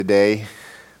Today,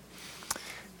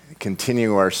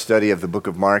 continue our study of the book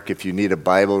of Mark. If you need a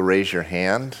Bible, raise your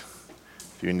hand.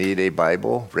 If you need a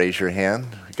Bible, raise your hand.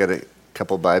 We've got a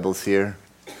couple Bibles here.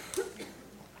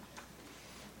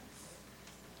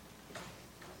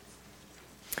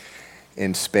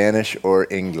 In Spanish or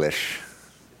English.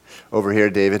 Over here,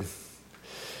 David.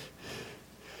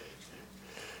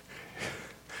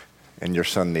 And your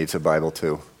son needs a Bible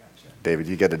too. David,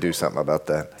 you got to do something about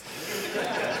that.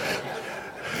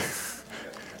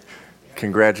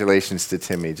 Congratulations to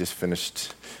Timmy. He just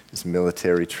finished his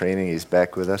military training. He's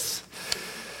back with us.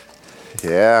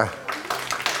 Yeah.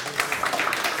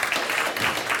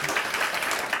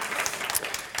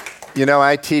 You know,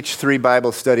 I teach 3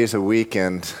 Bible studies a week,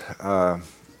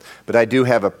 but I do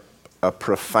have a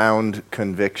profound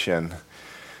conviction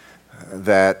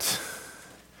that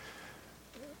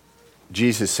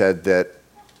Jesus said that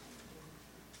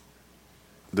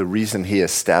the reason he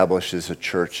establishes a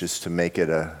church is to make it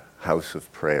a house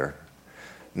of prayer.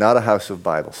 Not a house of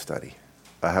Bible study,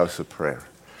 a house of prayer.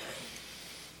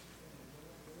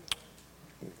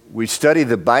 We study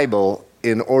the Bible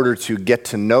in order to get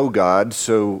to know God,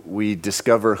 so we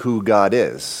discover who God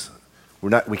is.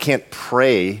 We can't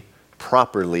pray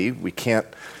properly. We can't.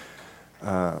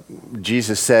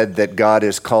 Jesus said that God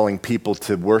is calling people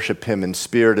to worship him in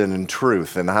spirit and in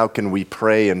truth. And how can we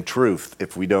pray in truth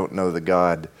if we don't know the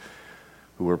God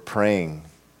who we're praying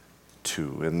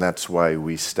to? And that's why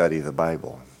we study the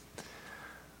Bible.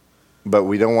 But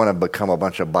we don't want to become a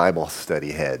bunch of Bible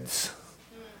study heads.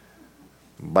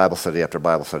 Bible study after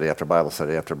Bible study after Bible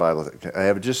study after Bible study. I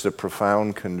have just a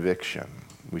profound conviction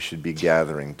we should be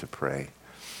gathering to pray.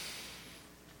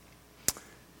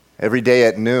 Every day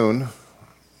at noon,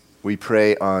 we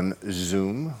pray on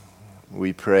Zoom.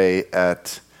 We pray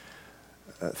at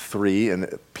 3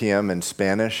 p.m. in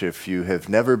Spanish. If you have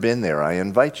never been there, I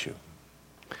invite you.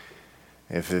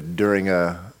 If during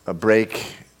a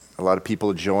break, a lot of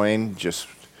people join just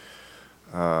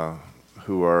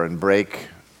who are in break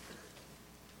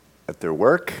at their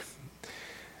work,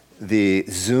 the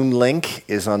Zoom link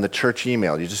is on the church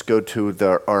email. You just go to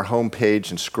our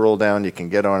homepage and scroll down. You can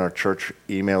get on our church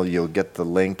email. You'll get the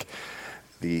link,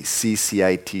 the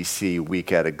CCITC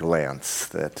Week at a Glance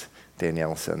that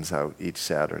Danielle sends out each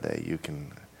Saturday. You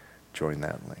can join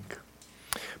that link.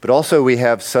 But also we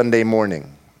have Sunday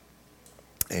morning.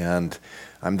 And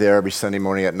I'm there every Sunday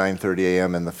morning at 9:30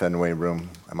 a.m. in the Fenway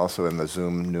room. I'm also in the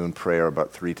Zoom noon prayer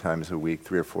about 3 times a week,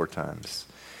 3 or 4 times.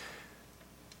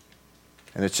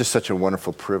 And it's just such a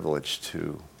wonderful privilege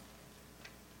to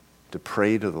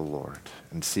pray to the Lord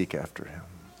and seek after him.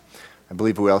 I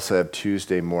believe we also have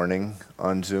Tuesday morning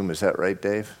on Zoom. Is that right,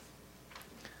 Dave?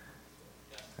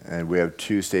 And we have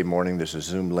Tuesday morning. There's a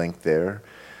Zoom link there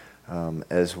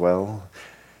as well.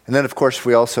 And then, of course,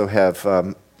 we also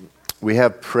have we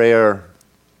have prayer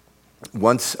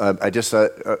once. I'm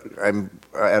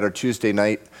at our Tuesday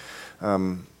night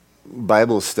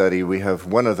Bible study. We have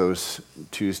one of those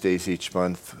Tuesdays each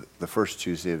month, the first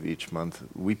Tuesday of each month.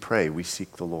 We pray, we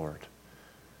seek the Lord.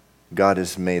 God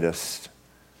has made us,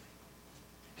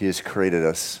 he has created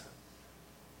us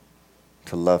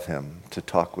to love him, to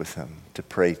talk with him, to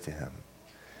pray to him.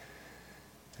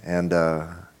 And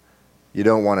you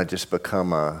don't want to just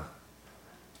become a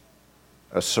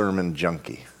sermon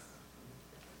junkie,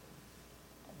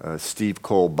 a Steve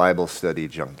Cole Bible study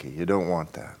junkie. You don't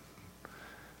want that.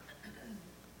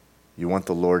 You want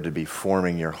the Lord to be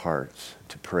forming your heart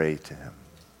to pray to him.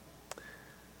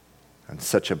 And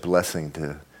such a blessing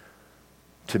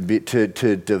to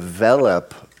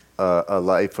develop a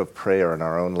life of prayer in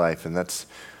our own life. And that's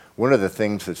one of the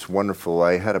things that's wonderful.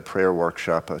 I had a prayer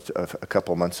workshop a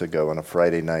couple months ago on a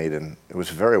Friday night, and it was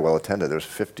very well attended. There was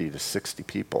 50 to 60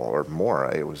 people or more.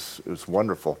 It was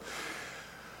wonderful.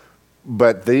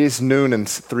 But these noon and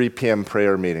 3 p.m.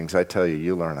 prayer meetings, I tell you,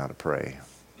 you learn how to pray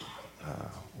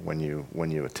when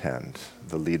you attend.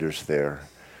 The leaders there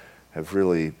have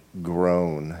really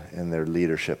grown in their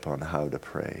leadership on how to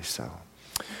pray. So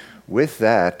with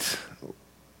that,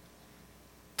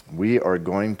 we are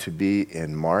going to be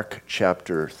in Mark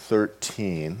chapter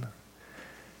 13,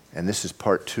 and this is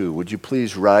part 2. Would you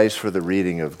please rise for the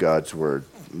reading of God's word?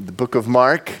 The book of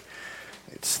Mark,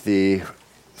 it's the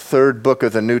 3rd book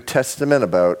of the New Testament,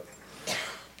 about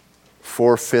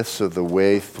 4/5 of the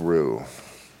way through.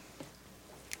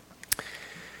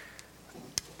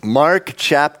 Mark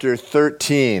chapter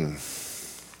 13.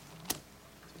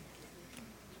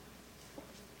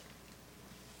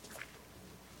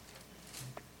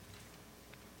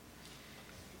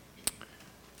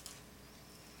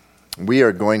 We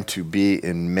are going to be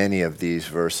in many of these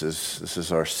verses. This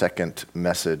is our second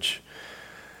message.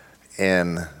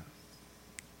 in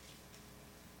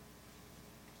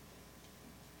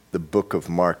the book of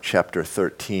Mark, chapter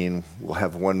 13. We'll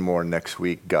have one more next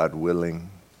week, God willing.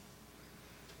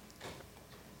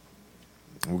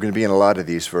 We're going to be in a lot of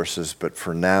these verses, but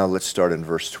for now, let's start in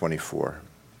verse 24.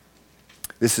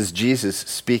 This is Jesus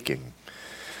speaking.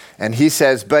 And he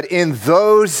says, but in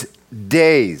those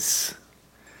days,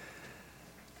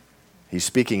 he's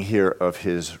speaking here of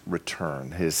his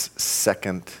return, his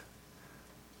second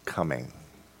coming.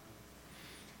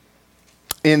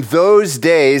 In those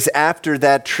days, after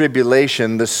that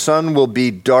tribulation, the sun will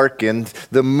be darkened,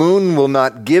 the moon will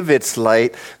not give its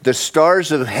light, the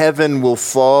stars of heaven will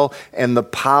fall, and the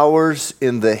powers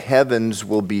in the heavens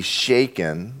will be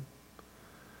shaken.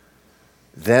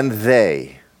 Then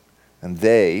they, and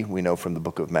they, we know from the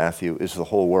book of Matthew, is the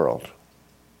whole world.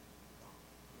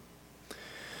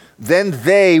 Then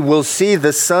they will see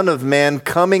the Son of Man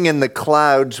coming in the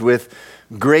clouds with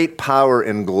great power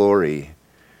and glory.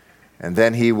 And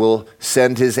then he will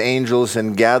send his angels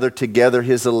and gather together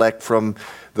his elect from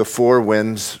the four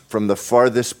winds, from the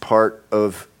farthest part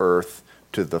of earth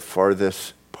to the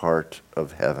farthest part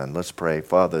of heaven. Let's pray.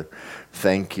 Father,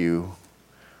 thank you,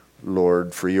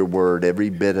 Lord, for your word, every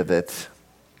bit of it.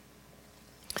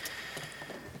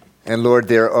 And Lord,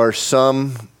 there are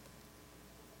some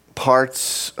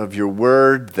parts of your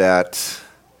word that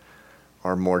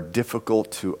are more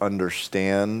difficult to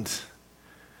understand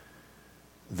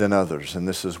than others, and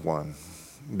this is one.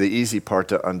 The easy part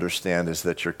to understand is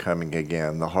that you're coming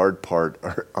again. The hard part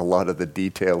are a lot of the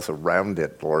details around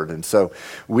it, Lord. And so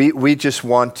we just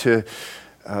want to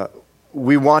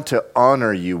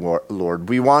honor you, Lord.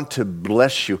 We want to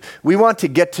bless you. We want to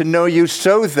get to know you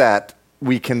so that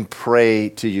we can pray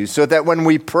to you, so that when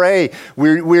we pray,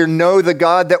 we know the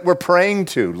God that we're praying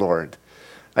to, Lord.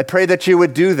 I pray that you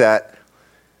would do that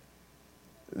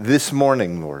this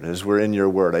morning, Lord, as we're in your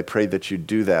word. I pray that you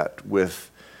do that with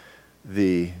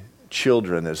the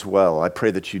children as well. I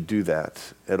pray that you do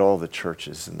that at all the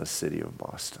churches in the city of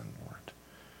Boston, Lord.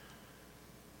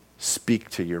 Speak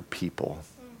to your people.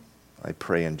 I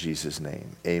pray in Jesus'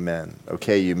 name. Amen.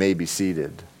 Okay, you may be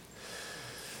seated.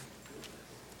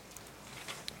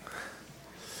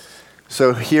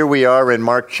 So here we are in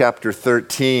Mark chapter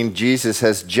 13. Jesus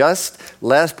has just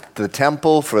left the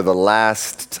temple for the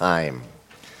last time.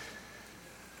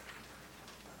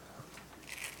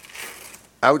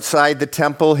 Outside the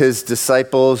temple, his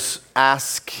disciples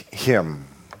ask him.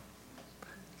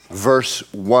 Verse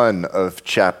 1 of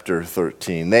chapter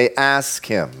 13. They ask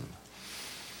him.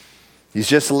 He's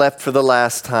just left for the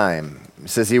last time. It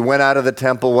says he went out of the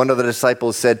temple. One of the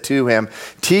disciples said to him,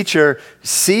 "Teacher,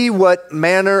 see what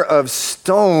manner of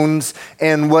stones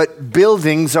and what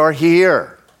buildings are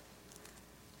here."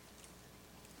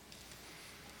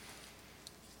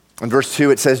 In verse 2,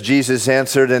 it says, Jesus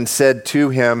answered and said to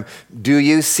him, "Do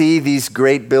you see these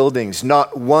great buildings?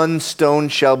 Not one stone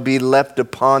shall be left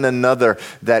upon another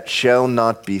that shall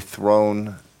not be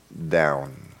thrown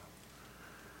down."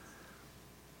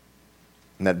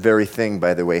 And that very thing,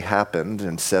 by the way, happened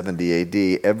in 70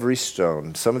 AD. Every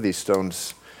stone, some of these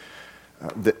stones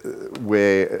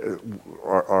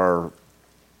are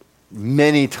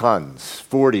many tons,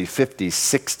 40, 50,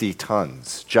 60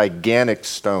 tons, gigantic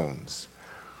stones.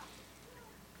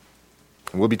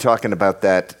 We'll be talking about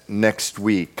that next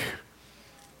week.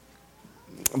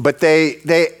 But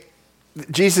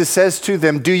Jesus says to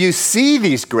them, "Do you see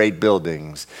these great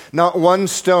buildings? Not one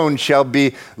stone shall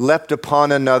be left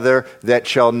upon another that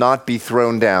shall not be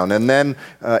thrown down." And then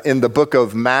in the book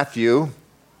of Matthew,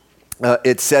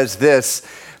 it says this.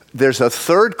 There's a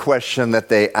third question that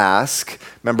they ask.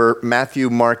 Remember, Matthew,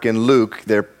 Mark, and Luke,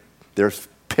 there's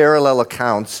parallel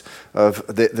accounts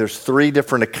there's three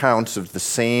different accounts of the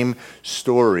same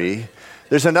story.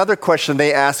 There's another question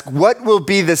they ask: what will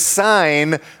be the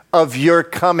sign of your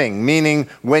coming, meaning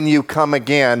when you come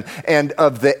again, and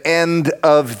of the end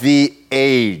of the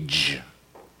age?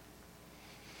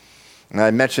 And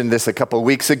I mentioned this a couple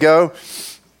weeks ago.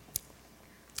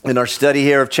 In our study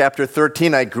here of chapter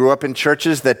 13, I grew up in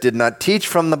churches that did not teach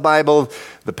from the Bible.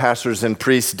 The pastors and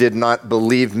priests did not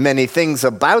believe many things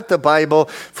about the Bible.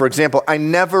 For example, I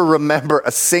never remember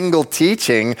a single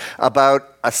teaching about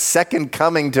a second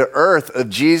coming to earth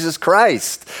of Jesus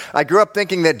Christ. I grew up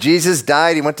thinking that Jesus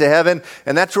died, he went to heaven,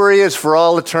 and that's where he is for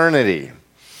all eternity.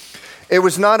 It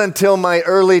was not until my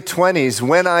early 20s,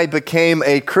 when I became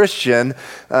a Christian,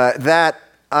 that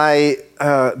I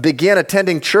began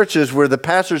attending churches where the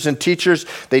pastors and teachers,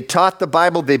 they taught the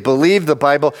Bible, they believed the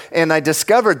Bible, and I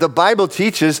discovered the Bible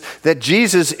teaches that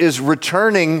Jesus is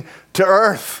returning to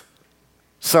earth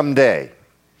someday.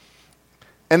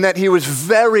 And that he was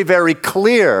very, very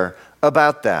clear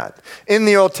about that. In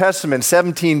the Old Testament,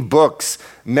 17 books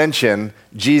mention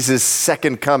Jesus'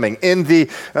 second coming. In the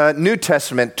New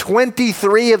Testament,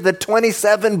 23 of the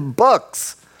 27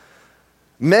 books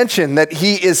mention that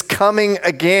he is coming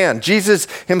again. Jesus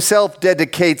himself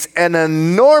dedicates an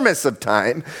enormous of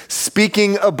time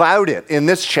speaking about it in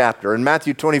this chapter, in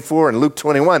Matthew 24 and Luke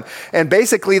 21, and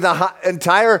basically the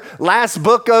entire last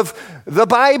book of the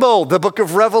Bible, the book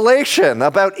of Revelation,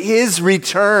 about his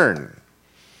return.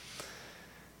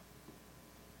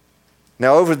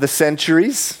 Now, over the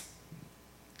centuries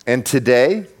and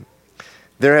today,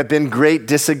 there have been great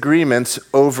disagreements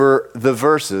over the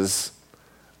verses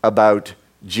about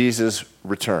Jesus'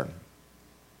 return.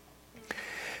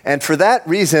 And for that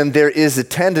reason, there is a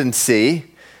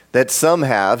tendency that some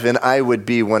have, and I would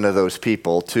be one of those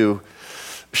people, to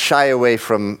shy away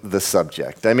from the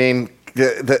subject. I mean,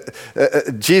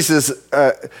 Jesus'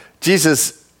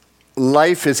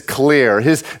 life is clear,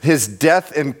 his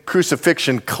death and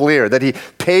crucifixion clear, that he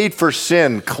paid for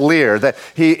sin clear, that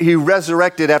he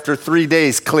resurrected after 3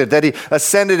 days clear, that he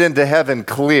ascended into heaven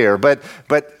clear, but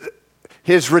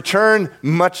his return,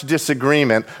 much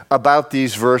disagreement about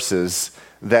these verses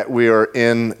that we are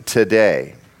in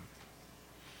today.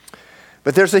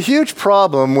 But there's a huge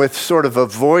problem with sort of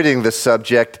avoiding the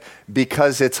subject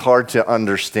because it's hard to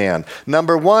understand.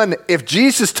 Number one, if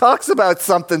Jesus talks about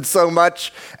something so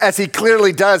much, as he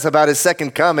clearly does about his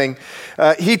second coming,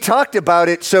 he talked about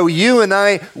it so you and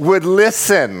I would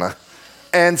listen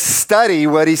and study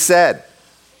what he said.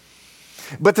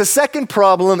 But the second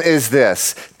problem is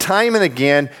this. Time and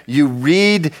again, you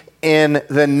read in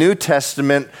the New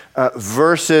Testament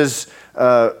verses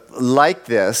like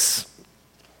this.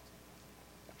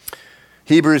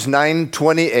 Hebrews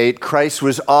 9:28, Christ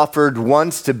was offered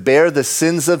once to bear the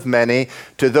sins of many.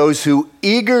 To those who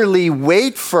eagerly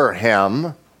wait for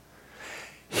him,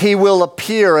 he will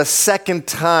appear a second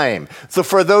time. So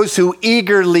for those who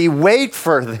eagerly wait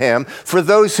for him, for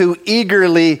those who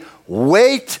eagerly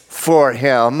wait for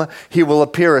him, he will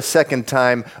appear a second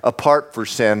time apart for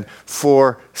sin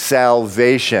for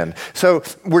salvation. So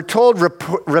we're told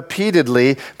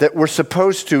repeatedly that we're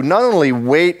supposed to not only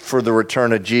wait for the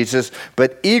return of Jesus,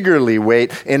 but eagerly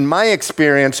wait. In my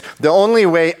experience, the only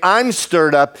way I'm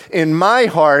stirred up in my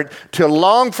heart to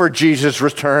long for Jesus'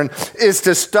 return is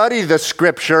to study the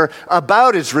scripture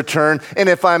about his return. And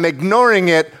if I'm ignoring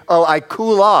it, I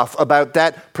cool off about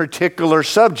that particular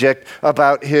subject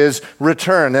about his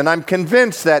return. And I'm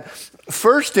convinced that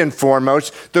first and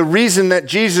foremost, the reason that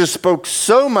Jesus spoke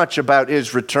so much about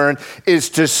his return is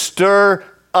to stir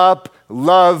up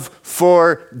love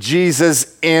for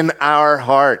Jesus in our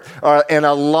heart and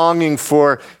a longing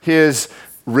for his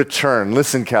return.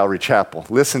 Listen, Calvary Chapel,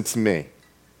 listen to me.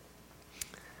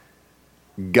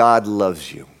 God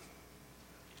loves you.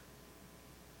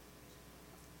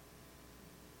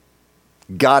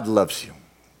 God loves you.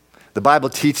 The Bible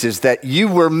teaches that you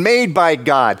were made by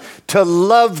God to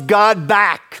love God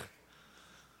back,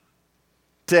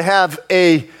 to have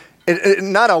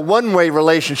not a one-way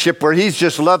relationship where he's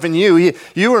just loving you.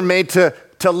 You were made to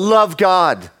love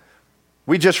God.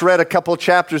 We just read a couple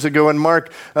chapters ago in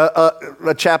Mark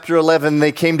chapter 11,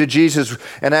 they came to Jesus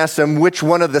and asked him, which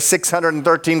one of the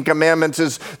 613 commandments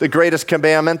is the greatest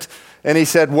commandment? And he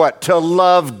said, what? To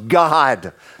love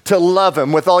God, to love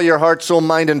him with all your heart, soul,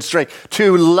 mind, and strength,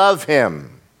 to love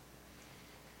him.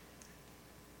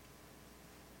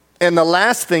 And the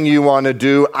last thing you want to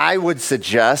do, I would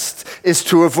suggest, is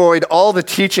to avoid all the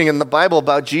teaching in the Bible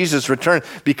about Jesus' return,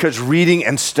 because reading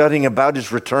and studying about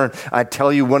his return, I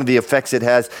tell you, one of the effects it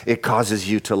has, it causes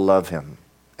you to love him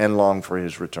and long for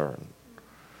his return.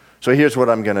 So here's what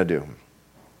I'm going to do.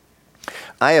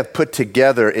 I have put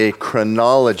together a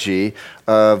chronology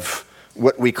of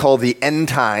what we call the end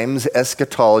times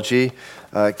eschatology.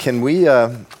 Can we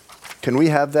have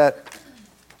that?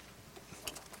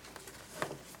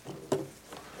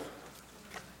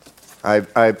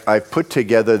 I've put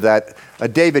together that.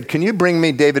 David, can you bring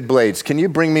me, David Blades, can you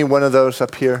bring me one of those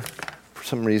up here? For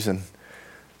some reason,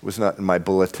 it was not in my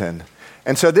bulletin.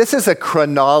 And so this is a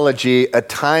chronology, a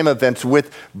time events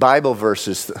with Bible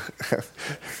verses.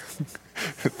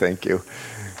 Thank you.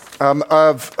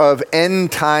 Of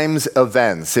end times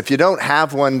events. If you don't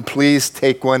have one, please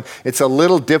take one. It's a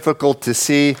little difficult to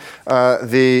see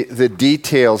the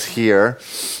details here.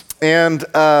 And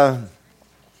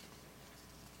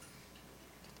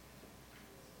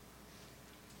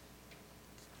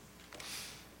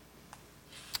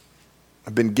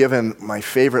I've been given my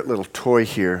favorite little toy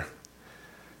here.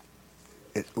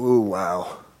 Ooh,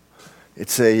 wow.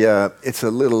 It's a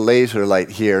little laser light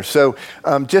here. So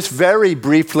just very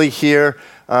briefly here,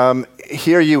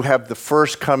 here you have the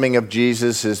first coming of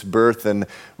Jesus, his birth and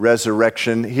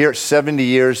resurrection. Here, 70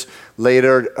 years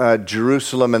later,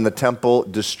 Jerusalem and the temple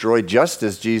destroyed just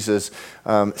as Jesus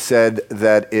said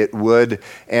that it would.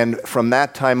 And from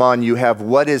that time on, you have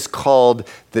what is called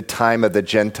the time of the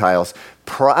Gentiles.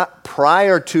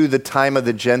 Prior to the time of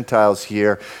the Gentiles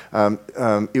here,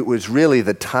 it was really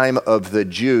the time of the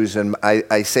Jews. And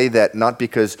I say that not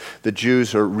because the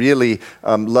Jews are really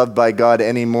loved by God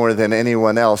any more than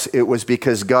anyone else. It was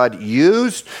because God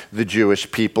used the Jewish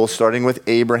people, starting with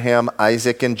Abraham,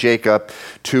 Isaac, and Jacob,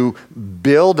 to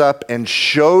build up and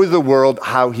show the world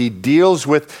how he deals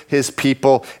with his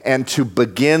people and to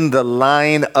begin the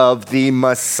line of the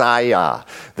Messiah,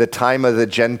 the time of the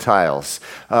Gentiles.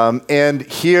 And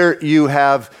here you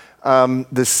have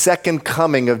the second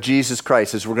coming of Jesus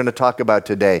Christ, as we're going to talk about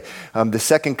today. The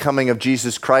second coming of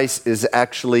Jesus Christ is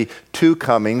actually two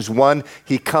comings. One,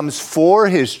 he comes for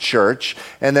his church,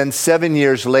 and then 7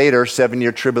 years later,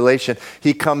 7-year tribulation,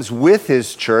 he comes with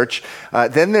his church.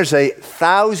 Then there's a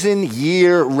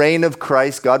 1,000-year reign of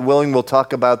Christ. God willing, we'll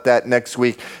talk about that next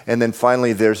week. And then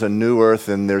finally, there's a new earth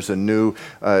and there's a new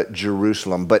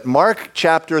Jerusalem. But Mark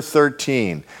chapter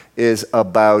 13 is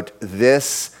about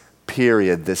this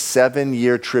period, the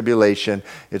 7-year tribulation.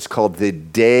 It's called the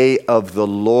Day of the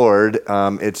Lord.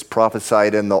 It's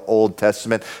prophesied in the Old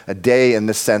Testament. A day in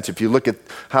the sense, if you look at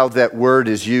how that word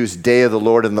is used, Day of the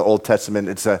Lord in the Old Testament,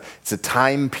 it's a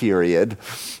time period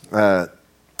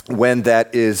when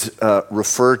that is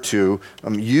referred to,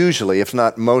 usually, if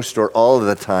not most or all of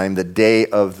the time, the Day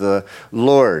of the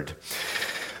Lord.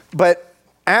 But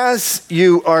as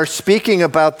you are speaking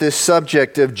about this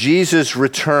subject of Jesus'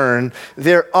 return,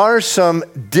 there are some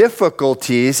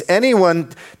difficulties.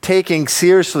 Anyone taking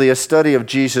seriously a study of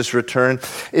Jesus' return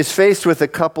is faced with a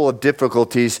couple of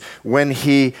difficulties when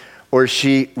he or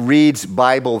she reads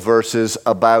Bible verses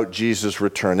about Jesus'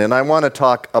 return. And I want to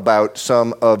talk about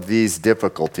some of these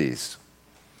difficulties.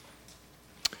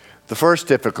 The first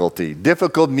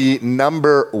difficulty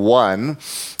number one,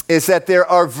 is that there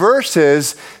are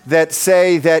verses that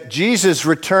say that Jesus'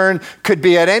 return could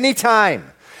be at any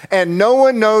time, and no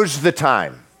one knows the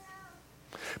time.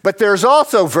 But there's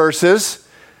also verses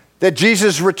that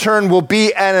Jesus' return will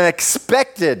be at an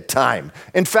expected time.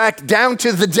 In fact, down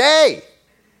to the day.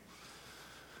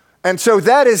 And so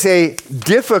that is a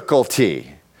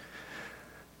difficulty.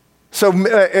 So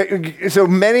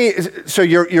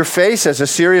you're faced as a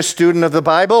serious student of the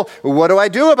Bible. What do I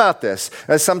do about this?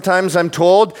 Sometimes I'm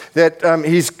told that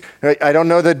I don't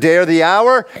know the day or the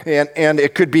hour, and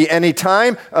it could be any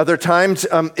time. Other times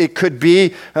it could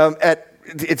be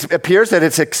it appears that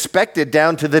it's expected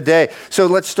down to the day. So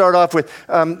let's start off with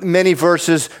many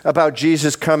verses about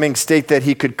Jesus coming state that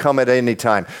he could come at any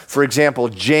time. For example,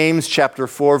 James chapter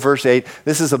 4, verse 8.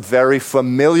 This is a very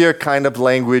familiar kind of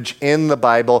language in the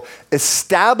Bible.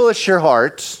 Establish your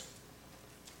hearts.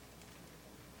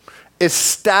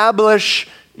 Establish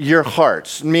your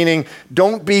hearts, meaning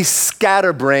don't be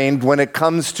scatterbrained when it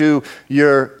comes to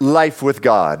your life with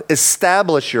God.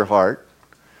 Establish your heart.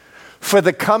 For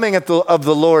the coming of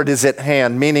the Lord is at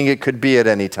hand, meaning it could be at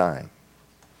any time.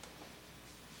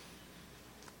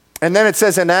 And then it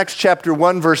says in Acts chapter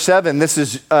 1, verse 7, this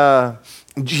is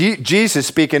Jesus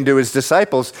speaking to his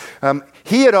disciples.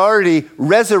 He had already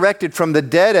resurrected from the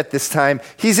dead at this time.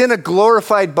 He's in a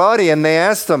glorified body, and they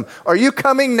asked him, "Are you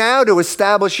coming now to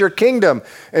establish your kingdom?"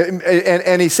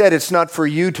 And he said, "It's not for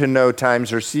you to know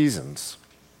times or seasons."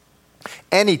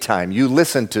 Anytime you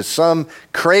listen to some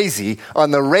crazy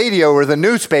on the radio or the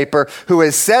newspaper who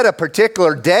has said a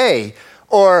particular day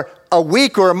or a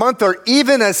week or a month or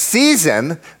even a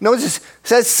season, notice it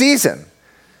says season,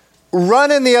 run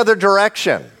in the other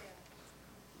direction.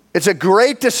 It's a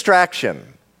great distraction,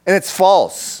 and it's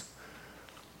false.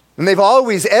 And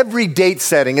every date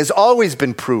setting has always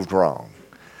been proved wrong.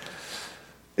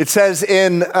 It says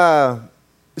in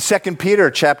 2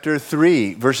 Peter chapter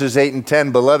 3, verses 8 and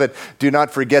 10, "Beloved, do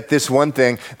not forget this one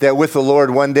thing, that with the Lord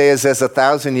 1 day is as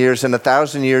 1,000 years, and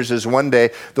 1,000 years is 1 day.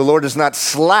 The Lord is not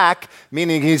slack,"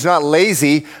 meaning he's not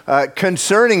lazy,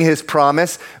 "concerning his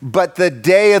promise, but the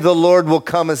day of the Lord will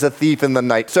come as a thief in the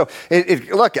night." So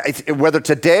look, whether it's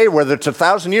a day, whether it's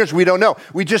 1,000 years, we don't know.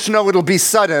 We just know it'll be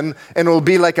sudden, and it'll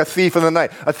be like a thief in the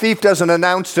night. A thief doesn't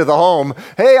announce to the home,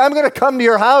 "Hey, I'm going to come to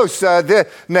your house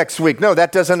next week." No,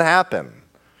 that doesn't happen.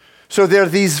 So there are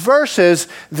these verses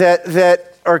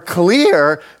that are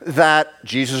clear that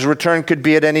Jesus' return could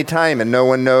be at any time, and no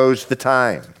one knows the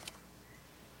time.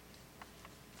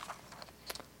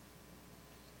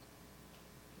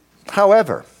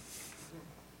 However,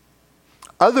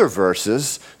 other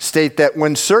verses state that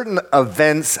when certain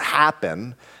events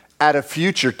happen at a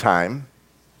future time.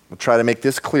 I'll try to make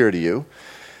this clear to you.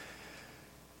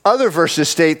 Other verses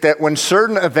state that when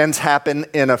certain events happen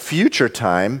in a future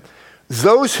time,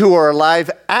 those who are alive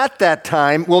at that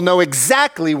time will know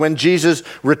exactly when Jesus'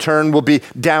 return will be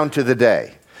down to the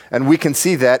day. And we can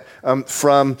see that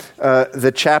from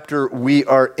the chapter we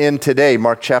are in today,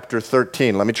 Mark chapter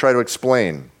 13. Let me try to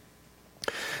explain.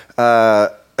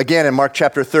 Again, in Mark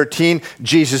chapter 13,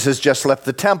 Jesus has just left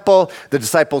the temple. The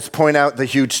disciples point out the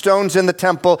huge stones in the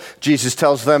temple. Jesus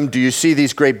tells them, do you see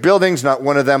these great buildings? Not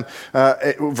one of them,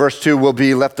 verse 2, will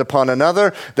be left upon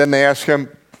another. Then they ask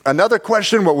him another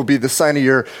question, what will be the sign of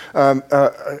your,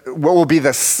 what will be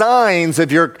the signs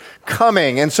of your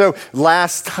coming? And so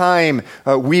last time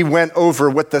we went over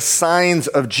what the signs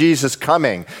of Jesus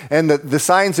coming, and the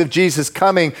signs of Jesus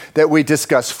coming that we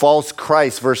discussed: false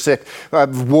Christ, verse 6,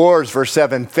 wars, verse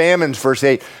 7, famines, verse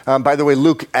 8. By the way,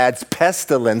 Luke adds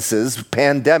pestilences,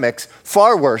 pandemics,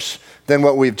 far worse than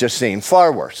what we've just seen,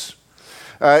 far worse.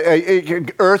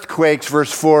 Earthquakes,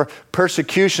 verse 4,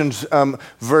 persecutions,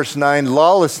 verse 9,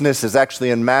 lawlessness is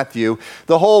actually in Matthew.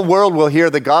 The whole world will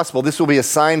hear the gospel. This will be a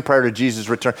sign prior to Jesus'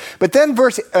 return. But then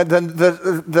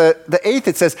the 8th,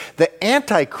 it says, the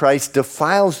Antichrist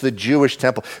defiles the Jewish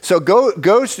temple. So go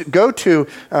to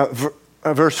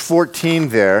verse 14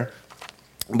 there,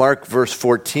 Mark verse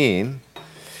 14.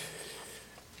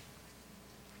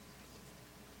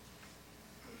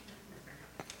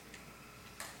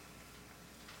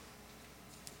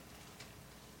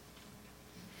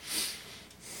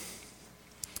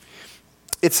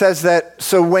 It says that,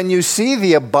 so when you see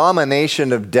the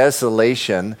abomination of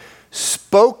desolation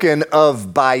spoken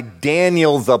of by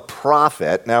Daniel the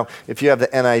prophet. Now, if you have the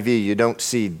NIV, you don't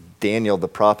see Daniel the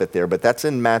prophet there, but that's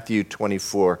in Matthew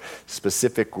 24,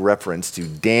 specific reference to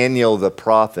Daniel the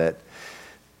prophet.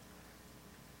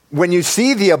 When you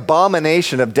see the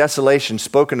abomination of desolation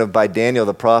spoken of by Daniel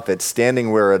the prophet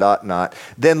standing where it ought not,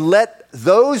 then let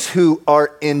those who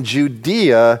are in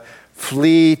Judea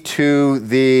flee to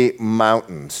the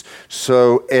mountains.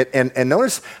 So, and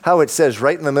notice how it says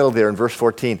right in the middle there in verse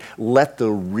 14, let the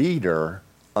reader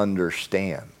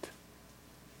understand.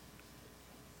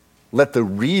 Let the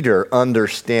reader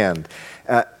understand.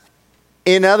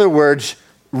 In other words,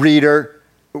 reader,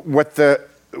 what the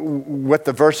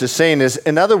verse is saying is,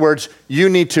 in other words, you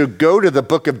need to go to the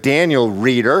book of Daniel,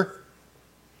 reader,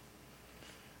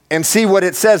 and see what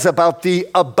it says about the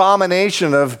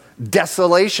abomination of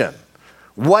desolation.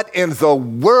 What in the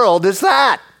world is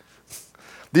that?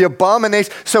 The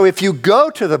abomination. So if you go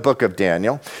to the book of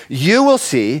Daniel, you will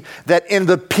see that in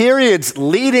the periods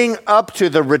leading up to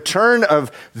the return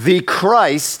of the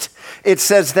Christ, it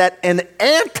says that an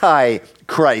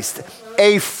antichrist,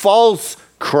 a false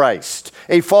Christ,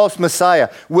 a false Messiah,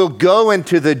 will go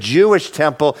into the Jewish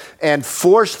temple and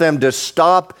force them to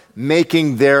stop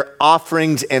making their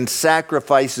offerings and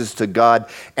sacrifices to God,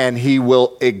 and he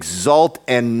will exalt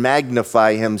and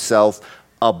magnify himself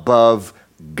above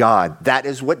God. That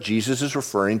is what Jesus is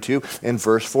referring to in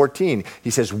verse 14.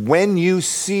 He says, when you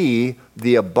see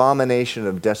the abomination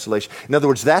of desolation. In other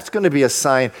words, that's going to be a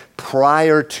sign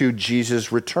prior to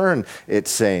Jesus' return,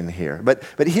 it's saying here. But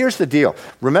here's the deal.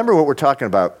 Remember what we're talking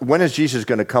about. When is Jesus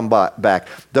going to come back?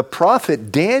 The prophet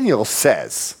Daniel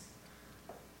says,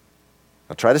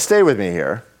 now try to stay with me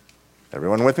here.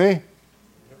 Everyone with me?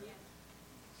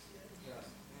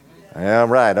 Yeah,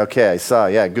 right. Okay, I saw.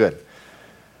 Yeah, good.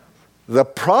 The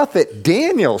prophet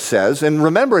Daniel says, and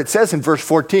remember it says in verse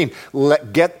 14,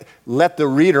 let the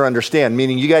reader understand,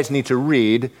 meaning you guys need to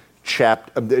read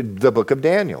the book of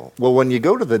Daniel. Well, when you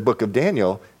go to the book of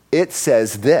Daniel, it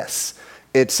says this.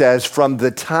 It says, from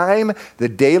the time the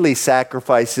daily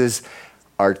sacrifices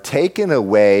are taken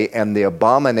away and the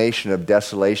abomination of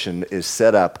desolation is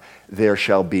set up, there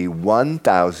shall be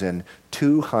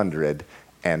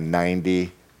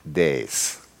 1,290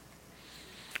 days.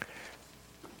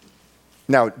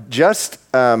 Now, just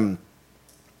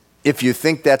if you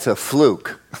think that's a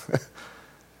fluke,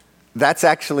 that's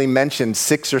actually mentioned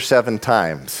 6 or 7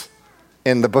 times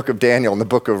in the book of Daniel and the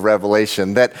book of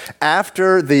Revelation, that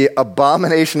after the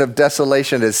abomination of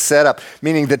desolation is set up,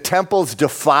 meaning the temple's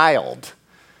defiled,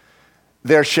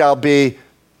 there shall be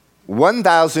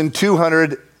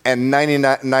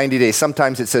 1,290 days.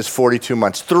 Sometimes it says 42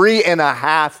 months.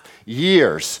 3.5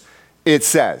 years, it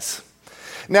says.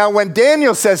 Now, when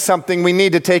Daniel says something, we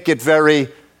need to take it very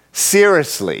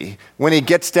seriously when he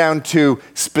gets down to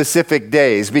specific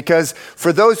days. Because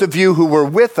for those of you who were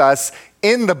with us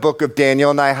in the book of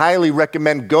Daniel, and I highly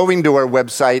recommend going to our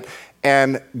website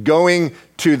and going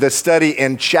to the study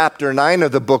in chapter 9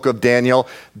 of the book of Daniel,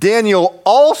 Daniel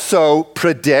also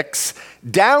predicts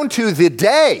down to the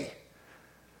day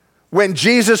when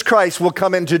Jesus Christ will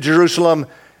come into Jerusalem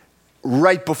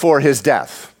right before his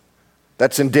death.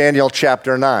 That's in Daniel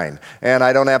chapter 9. And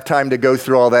I don't have time to go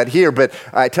through all that here, but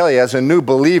I tell you, as a new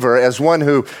believer, as one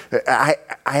who,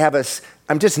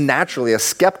 I'm just naturally a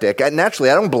skeptic. I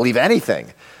don't believe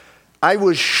anything. I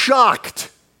was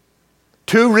shocked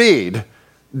to read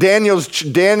Daniel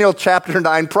chapter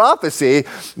 9 prophecy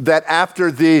that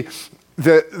after the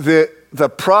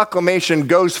proclamation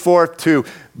goes forth to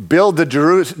build the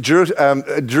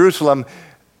Jerusalem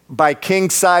by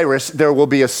King Cyrus, there will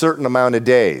be a certain amount of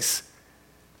days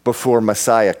before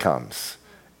Messiah comes.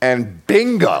 And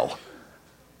bingo!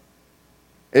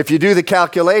 If you do the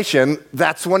calculation,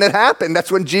 that's when it happened.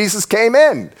 That's when Jesus came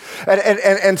in.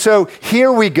 And so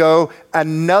here we go,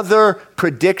 another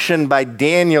prediction by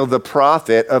Daniel the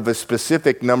prophet of a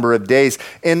specific number of days.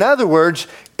 In other words,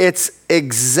 it's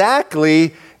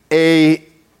exactly an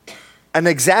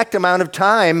exact amount of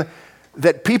time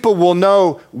that people will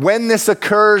know when this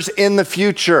occurs in the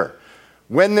future.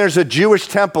 When there's a Jewish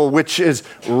temple which is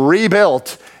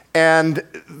rebuilt and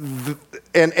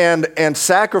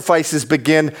sacrifices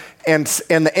begin and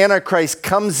the Antichrist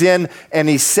comes in and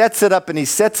he sets it up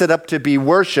to be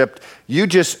worshiped,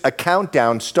 a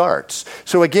countdown starts.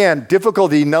 So again,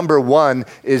 difficulty number one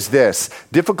is this.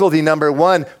 Difficulty number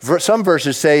one, some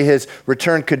verses say his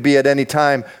return could be at any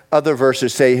time. Other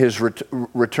verses say his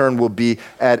return will be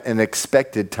at an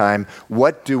expected time.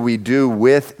 What do we do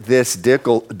with this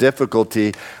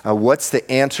difficulty? What's the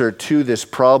answer to this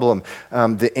problem?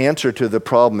 The answer to the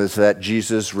problem is that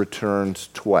Jesus returns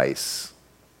twice.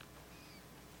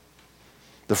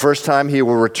 The first time he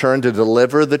will return to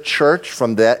deliver the church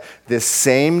from this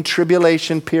same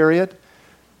tribulation period.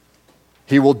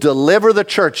 He will deliver the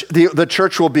church. The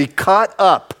church will be caught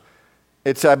up.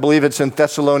 I believe it's in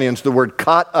Thessalonians, the word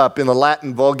caught up in the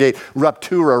Latin Vulgate,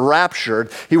 raptura, raptured.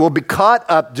 He will be caught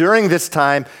up during this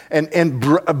time and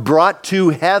brought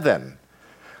to heaven.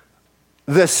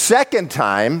 The second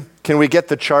time, can we get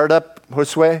the chart up,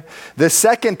 Josue? The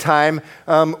second time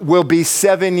will be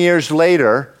 7 years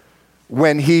later,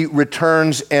 when he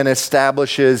returns and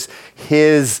establishes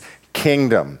his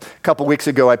kingdom. A couple weeks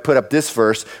ago, I put up this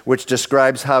verse, which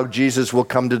describes how Jesus will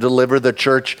come to deliver the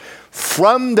church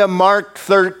from the Mark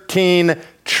 13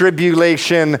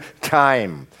 tribulation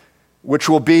time, which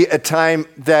will be a time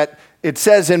that it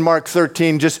says in Mark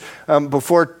 13, just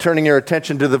before turning your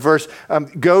attention to the verse,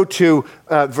 go to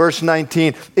verse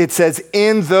 19. It says,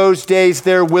 in those days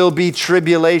there will be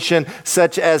tribulation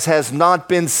such as has not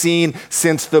been seen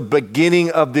since the beginning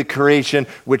of the creation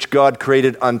which God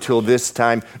created until this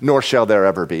time, nor shall there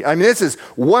ever be. I mean, this is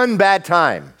one bad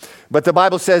time. But the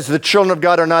Bible says the children of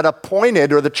God are not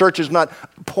appointed, or the church is not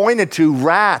appointed to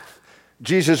wrath.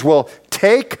 Jesus will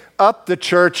take up the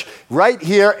church. Right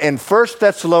here in 1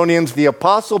 Thessalonians, the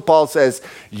Apostle Paul says,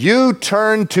 you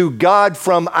turn to God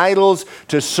from idols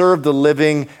to serve the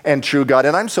living and true God.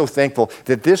 And I'm so thankful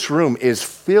that this room is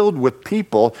filled with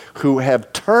people who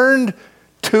have turned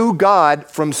to God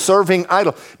from serving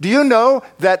idol. Do you know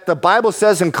that the Bible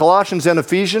says in Colossians and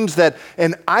Ephesians that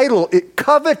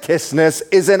covetousness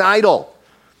is an idol?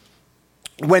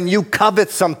 When you covet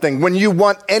something, when you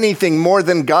want anything more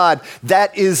than God,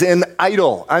 that is an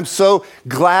idol. I'm so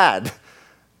glad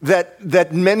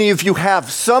that many of you have.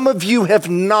 Some of you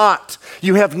have not.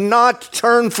 You have not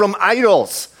turned from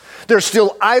idols. There's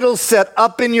still idols set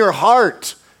up in your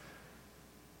heart.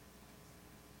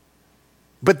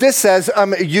 But this says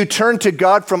you turn to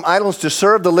God from idols to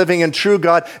serve the living and true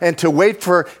God and to wait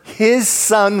for his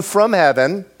Son from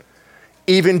heaven,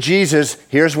 even Jesus,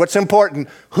 here's what's important,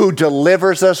 who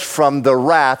delivers us from the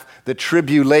wrath, the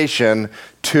tribulation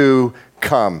to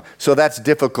come. So that's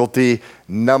difficulty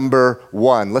number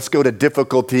one. Let's go to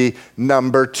difficulty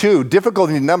number two.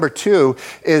 Difficulty number two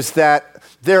is that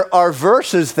there are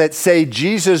verses that say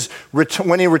Jesus,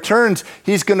 when he returns,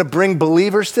 he's going to bring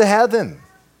believers to heaven.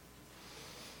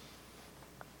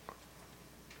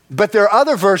 But there are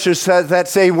other verses that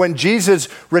say when Jesus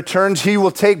returns, he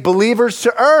will take believers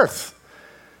to earth.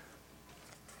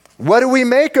 What do we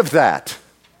make of that?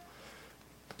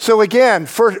 So again,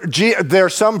 there are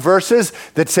some verses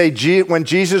that say when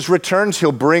Jesus returns,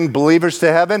 he'll bring believers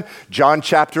to heaven. John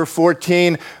chapter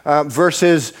 14,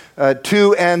 verses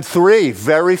 2 and 3,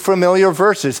 very familiar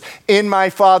verses. In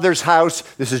my Father's house,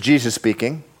 this is Jesus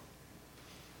speaking.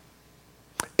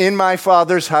 In my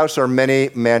Father's house are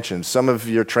many mansions. Some of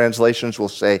your translations will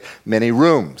say many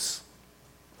rooms.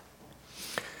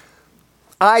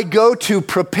 I go to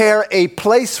prepare a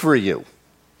place for you.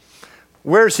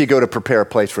 Where does he go to prepare a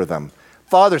place for them?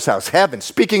 Father's house, heaven.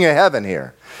 Speaking of heaven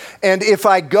here. And if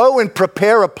I go and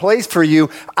prepare a place for you,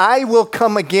 I will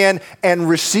come again and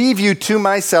receive you to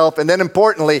myself. And then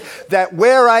importantly, that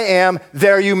where I am,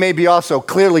 there you may be also.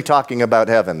 Clearly talking about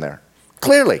heaven there.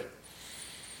 Clearly.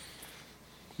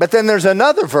 But then there's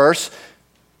another verse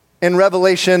in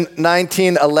Revelation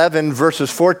 19:11, verses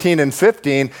 14 and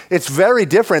 15. It's very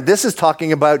different. This is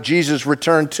talking about Jesus'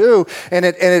 return too. And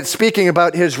it's speaking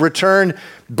about his return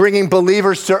bringing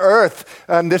believers to earth.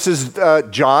 This is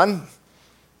John.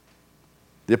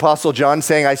 The Apostle John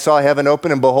saying, I saw heaven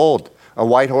open, and behold, a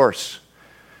white horse.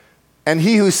 And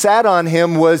he who sat on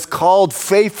him was called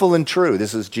Faithful and True.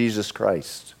 This is Jesus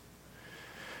Christ.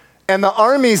 And the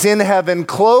armies in heaven,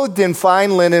 clothed in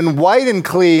fine linen, white and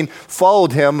clean,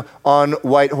 followed him on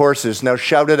white horses. Now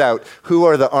shout it out. Who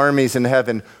are the armies in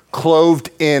heaven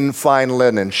clothed in fine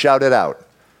linen? Shout it out.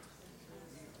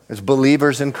 It's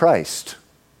believers in Christ.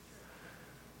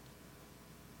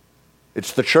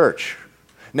 It's the church.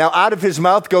 Now out of his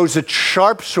mouth goes a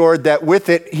sharp sword, that with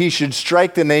it he should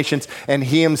strike the nations, and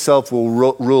he himself will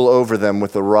rule over them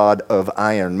with a rod of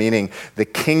iron, meaning the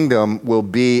kingdom will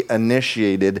be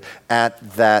initiated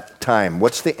at that time.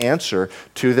 What's the answer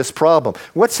to this problem?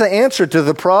 What's the answer to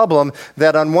the problem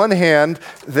that on one hand,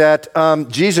 that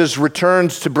Jesus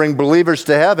returns to bring believers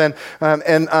to heaven,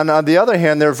 and on the other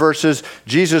hand, there are verses,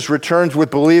 Jesus returns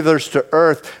with believers to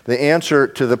earth. The answer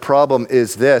to the problem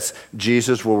is this: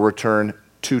 Jesus will return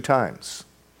 2 times.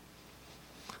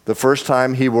 The first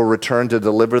time he will return to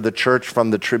deliver the church from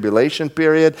the tribulation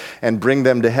period and bring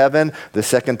them to heaven. The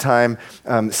second time,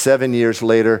 7 years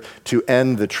later, to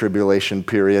end the tribulation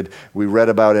period. We read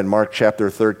about in Mark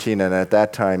chapter 13, and at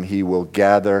that time he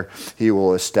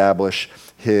will establish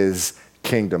his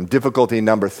kingdom. Difficulty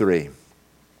number 3.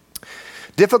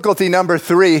 Difficulty number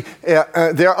 3,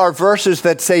 there are verses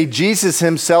that say Jesus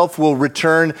himself will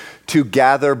return to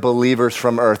gather believers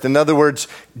from earth. In other words,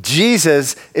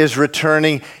 Jesus is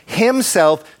returning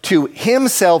himself to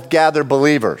himself gather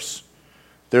believers.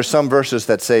 There's some verses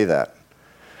that say that.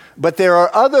 But there are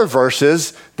other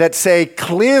verses that say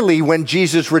clearly when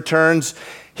Jesus returns,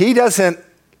 he doesn't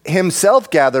himself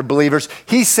gather believers.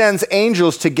 He sends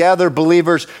angels to gather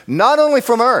believers not only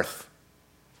from earth,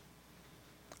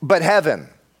 but heaven.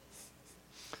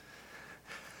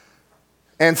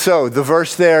 And so the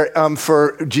verse there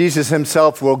for Jesus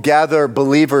himself will gather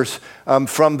believers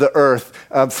from the earth.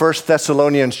 1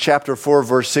 Thessalonians chapter 4,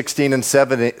 verse 16 and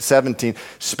 17,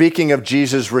 speaking of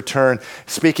Jesus' return,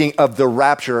 speaking of the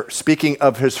rapture, speaking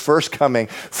of his first coming.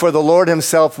 For the Lord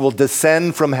himself will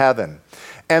descend from heaven,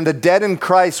 and the dead in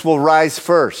Christ will rise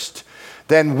first.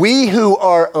 Then we who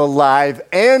are alive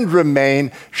and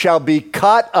remain shall be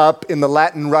caught up, in the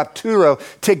Latin rapturo,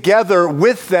 together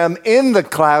with them in the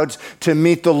clouds to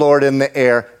meet the Lord in the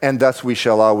air, and thus we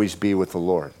shall always be with the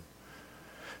Lord.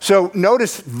 So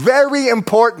notice, very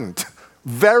important.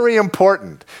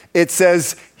 It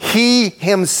says he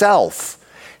himself.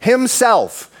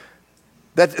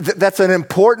 That's an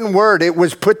important word. It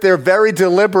was put there very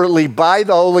deliberately by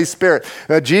the Holy Spirit.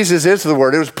 Jesus is the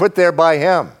word. It was put there by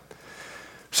him.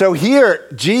 So here,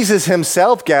 Jesus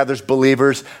himself gathers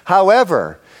believers.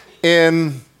 However,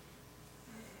 in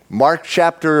Mark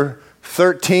chapter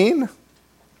 13,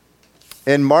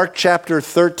 go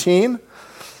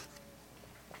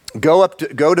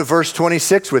to verse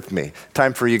 26 with me.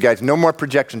 Time for you guys. No more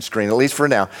projection screen, at least for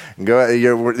now.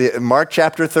 Mark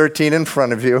chapter 13 in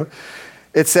front of you.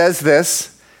 It says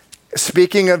this.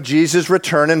 Speaking of Jesus'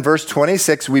 return in verse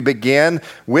 26, we began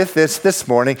with this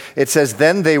morning. It says,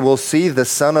 then they will see the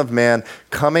Son of Man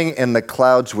coming in the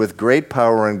clouds with great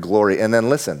power and glory. And then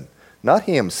listen, not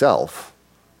he himself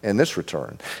in this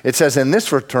return. It says, in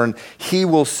this return, he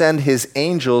will send his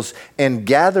angels and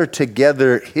gather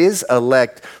together his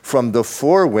elect from the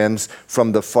four winds,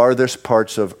 from the farthest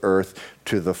parts of earth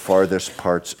to the farthest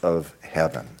parts of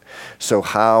heaven. So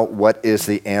what is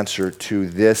the answer to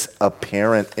this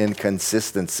apparent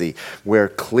inconsistency, where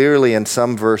clearly in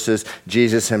some verses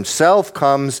Jesus himself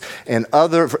comes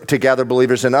to gather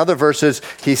believers, in other verses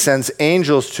he sends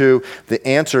angels to? The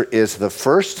answer is the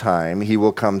first time he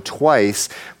will come twice.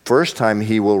 First time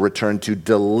he will return to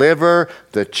deliver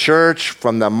the church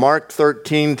from the Mark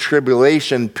 13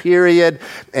 tribulation period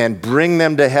and bring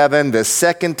them to heaven. The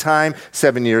second time,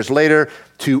 7 years later,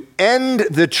 to end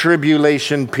the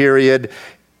tribulation period.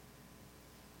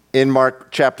 In Mark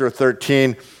chapter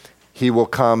 13, he will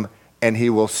come and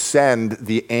he will send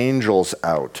the angels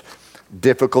out.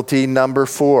 Difficulty number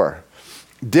 4.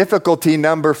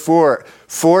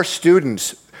 For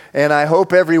students, and I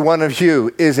hope every one of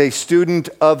you is a student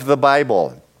of the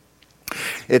Bible.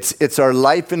 It's our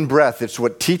life and breath. It's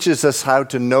what teaches us how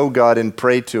to know God and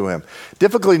pray to him.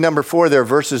 Difficulty number 4, there are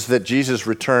verses that Jesus'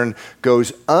 return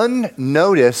goes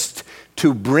unnoticed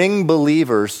to bring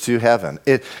believers to heaven.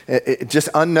 It just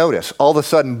unnoticed. All of a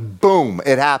sudden, boom,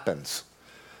 it happens.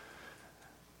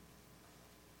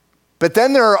 But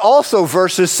then there are also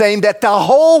verses saying that the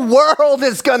whole world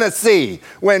is going to see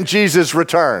when Jesus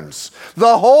returns.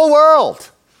 The whole world.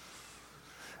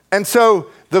 And so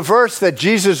the verse that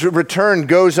Jesus' return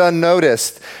goes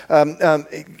unnoticed.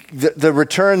 The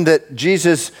return that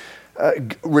Jesus'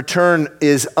 return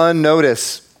is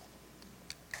unnoticed.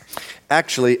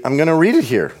 Actually, I'm going to read it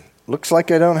here. Looks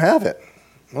like I don't have it.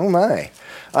 Oh my.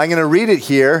 I'm going to read it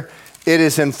here. It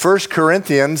is in 1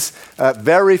 Corinthians, a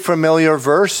very familiar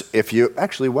verse.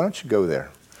 Actually, why don't you go there?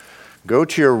 Go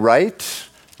to your right,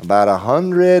 about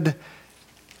 100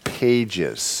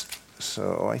 pages.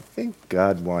 So I think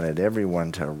God wanted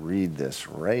everyone to read this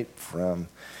right from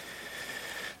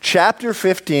chapter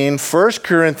 15, 1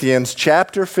 Corinthians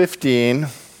chapter 15,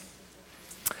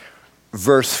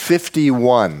 verse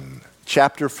 51.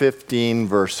 Chapter 15,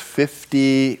 verse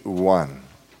 51.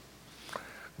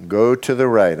 Go to the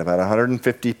right, about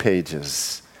 150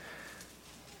 pages.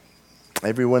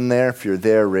 Everyone there, if you're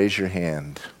there, raise your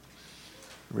hand.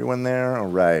 Everyone there? All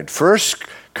right. 1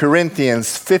 Corinthians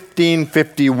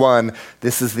 15:51.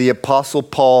 This is the Apostle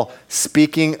Paul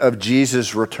speaking of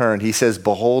Jesus' return. He says,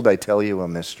 "Behold, I tell you a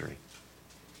mystery.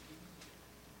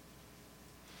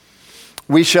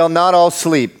 We shall not all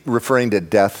sleep," referring to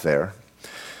death there,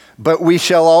 "but we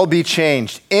shall all be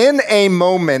changed in a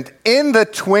moment, in the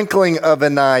twinkling of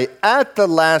an eye, at the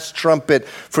last trumpet.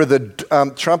 For the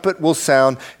trumpet will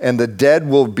sound, and the dead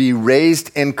will be raised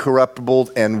incorruptible,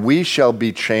 and we shall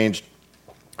be changed.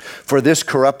 For this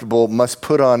corruptible must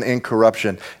put on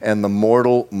incorruption, and the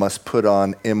mortal must put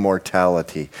on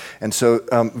immortality." And so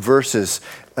verses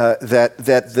that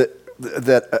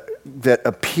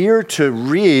appear to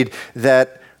read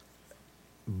that,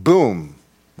 boom,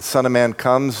 the Son of Man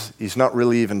comes, he's not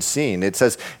really even seen. It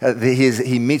says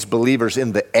he meets believers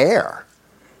in the air,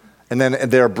 and then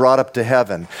they're brought up to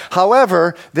heaven.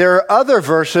 However, there are other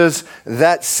verses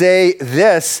that say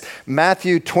this.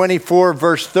 Matthew 24,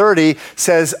 verse 30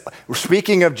 says,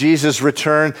 speaking of Jesus'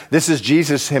 return, this is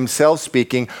Jesus himself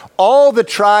speaking, "All the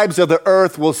tribes of the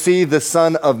earth will see the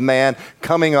Son of Man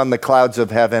coming on the clouds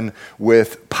of heaven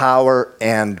with power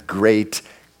and great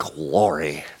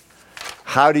glory."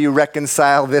 How do you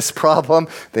reconcile this problem?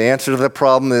 The answer to the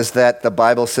problem is that the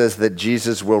Bible says that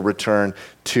Jesus will return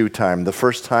 2 times. The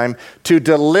first time to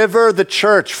deliver the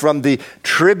church from the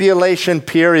tribulation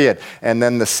period, and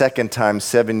then the second time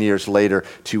 7 years later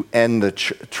to end the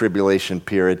tribulation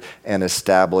period and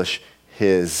establish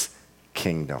his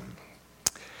kingdom.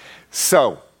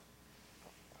 So,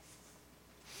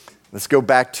 let's go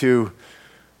back to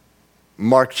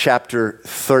Mark chapter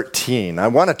 13. I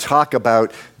want to talk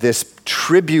about this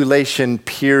tribulation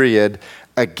period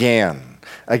again.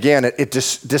 Again,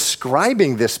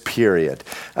 describing this period.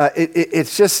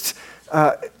 It's just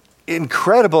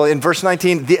incredible. In verse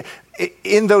 19,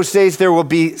 in those days there will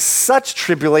be such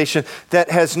tribulation that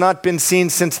has not been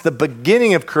seen since the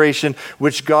beginning of creation,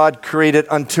 which God created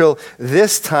until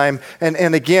this time.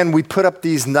 And again, we put up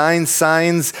these 9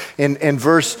 signs in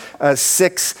verse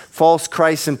 6, false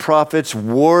Christs and prophets,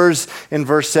 wars in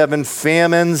verse 7,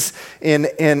 famines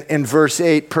in verse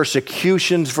 8,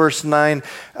 persecutions, verse 9,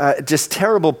 just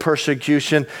terrible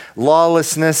persecution,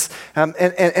 lawlessness.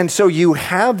 And so you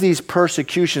have these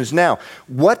persecutions. Now,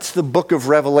 what's the book of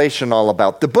Revelation all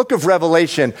about? The book of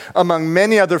Revelation, among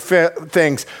many other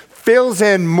things, fills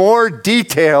in more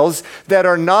details that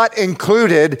are not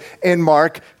included in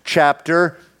Mark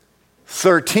chapter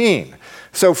 13.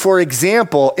 So, for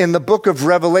example, in the book of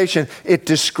Revelation, it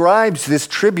describes this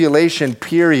tribulation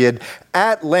period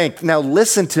at length. Now,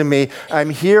 listen to me. I'm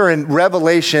here in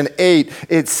Revelation 8.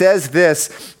 It says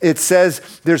this. It says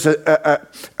there's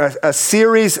a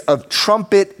series of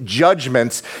trumpet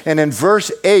judgments. And in verse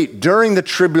 8, during the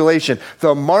tribulation,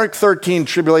 the Mark 13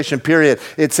 tribulation period,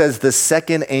 it says the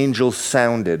second angel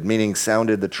sounded, meaning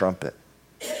sounded the trumpet.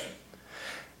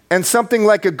 And something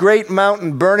like a great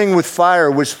mountain burning with fire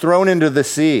was thrown into the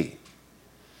sea.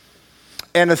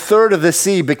 And a third of the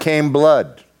sea became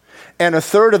blood. And a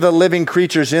third of the living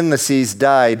creatures in the seas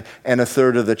died, and a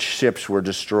third of the ships were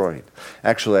destroyed.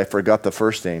 Actually, I forgot the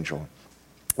first angel.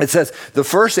 It says, the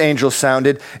first angel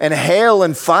sounded, and hail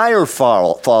and fire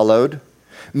followed,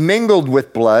 mingled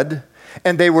with blood,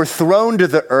 and they were thrown to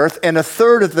the earth, and a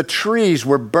third of the trees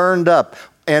were burned up,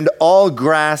 and all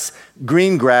grass,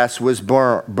 green grass, was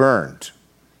burned.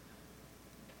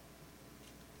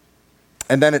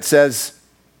 And then it says,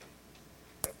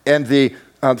 And the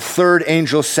third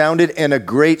angel sounded, and a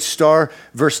great star,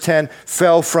 verse 10,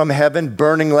 fell from heaven,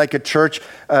 burning like a torch.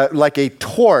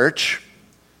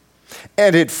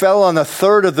 And it fell on a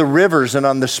third of the rivers and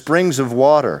on the springs of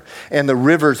water. And the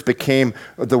rivers became,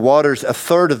 a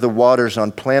third of the waters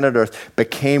on planet Earth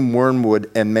became wormwood,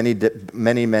 and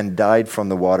many men died from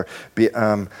the water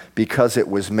because it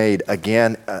was made.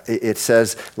 Again, it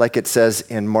says, like it says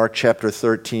in Mark chapter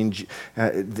 13,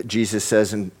 Jesus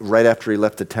says, and right after he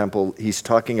left the temple, he's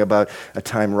talking about a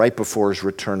time right before his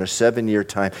return, a 7-year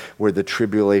time where the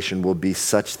tribulation will be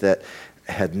such that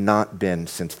had not been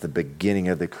since the beginning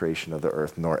of the creation of the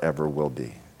earth, nor ever will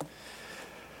be.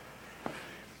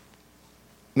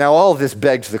 Now, all of this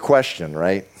begs the question,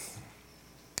 right?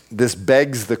 This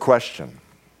begs the question,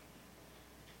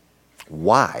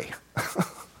 why?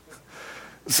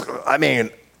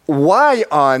 Why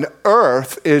on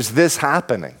earth is this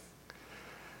happening?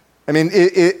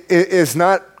 Is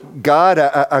not God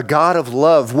a God of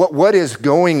love? What is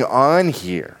going on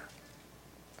here?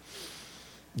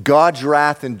 God's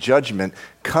wrath and judgment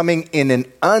coming in an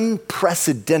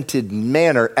unprecedented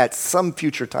manner at some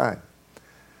future time.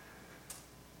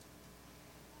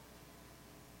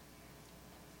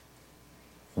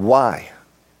 Why?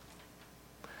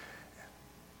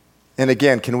 And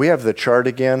again, can we have the chart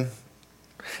again?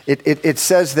 It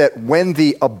says that when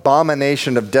the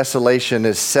abomination of desolation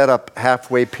is set up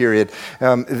halfway period,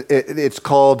 it's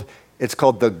called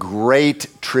the Great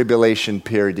Tribulation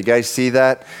Period. You guys see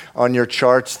that on your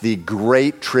charts? The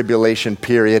Great Tribulation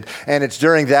Period. And it's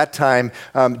during that time,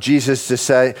 Jesus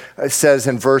says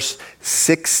in verse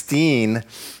 16,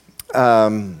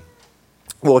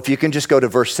 well, if you can just go to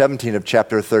verse 17 of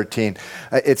chapter 13,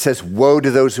 it says, "Woe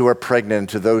to those who are pregnant and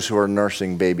to those who are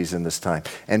nursing babies in this time.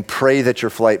 And pray that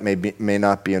your flight may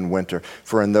not be in winter,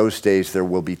 for in those days there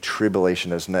will be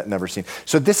tribulation as never seen."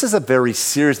 So this is a very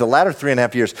serious, the latter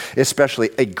 3.5 years,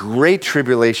 especially a great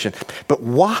tribulation. But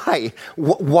why?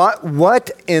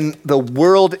 What in the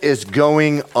world is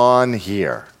going on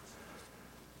here?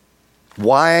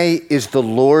 Why is the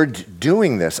Lord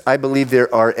doing this? I believe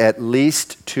there are at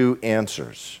least two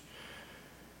answers.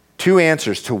 Two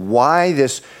answers to why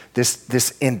this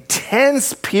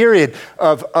intense period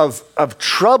of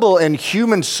trouble and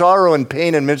human sorrow and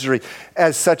pain and misery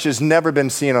as such has never been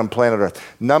seen on planet Earth.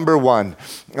 Number one,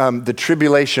 the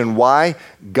tribulation. Why?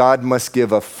 God must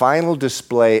give a final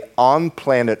display on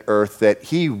planet Earth that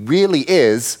he really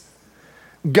is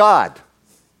God.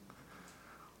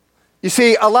 You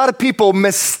see, a lot of people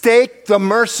mistake the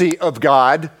mercy of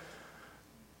God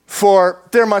for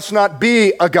there must not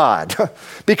be a God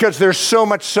because there's so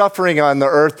much suffering on the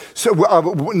earth, so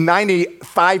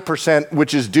 95%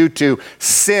 which is due to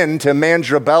sin, to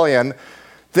man's rebellion,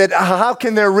 that how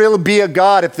can there really be a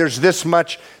God if there's this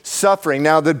much suffering?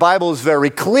 Now, the Bible is very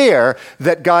clear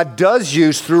that God does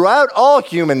use, throughout all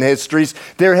human histories,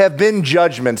 there have been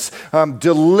judgments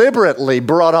deliberately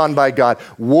brought on by God.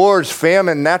 Wars,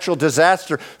 famine, natural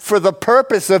disaster, for the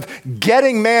purpose of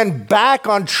getting man back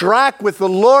on track with the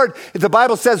Lord. The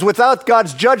Bible says without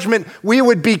God's judgment, we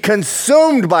would be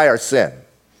consumed by our sin.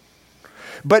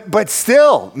 But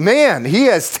still, man, he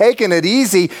has taken it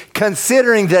easy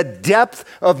considering the depth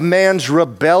of man's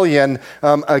rebellion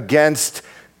against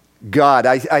God.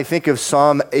 I think of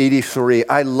Psalm 83.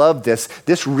 I love this.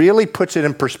 This really puts it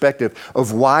in perspective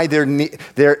of why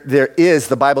there is,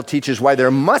 the Bible teaches, why there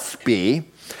must be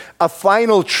a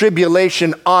final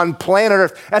tribulation on planet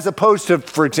Earth as opposed to,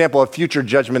 for example, a future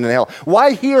judgment in hell.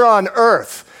 Why here on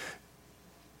earth?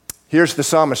 Here's the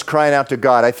psalmist crying out to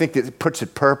God. I think that it puts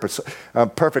it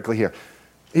perfectly here.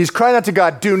 He's crying out to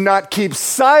God, "Do not keep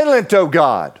silent, O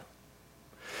God.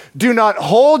 Do not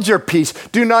hold your peace.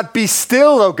 Do not be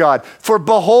still, O God. For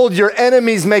behold, your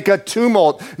enemies make a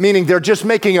tumult," meaning they're just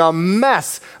making a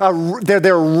mess.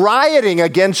 They're rioting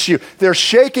against you. They're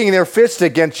shaking their fists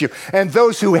against you. And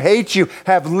those who hate you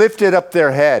have lifted up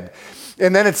their head.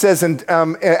 And then it says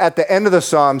at the end of the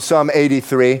Psalm, Psalm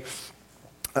 83,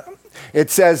 it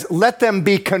says, "Let them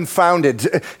be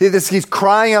confounded." He's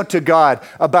crying out to God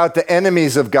about the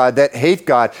enemies of God that hate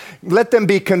God. "Let them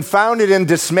be confounded and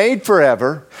dismayed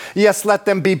forever. Yes, let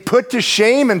them be put to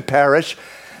shame and perish,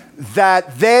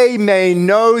 that they may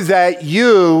know that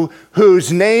you, whose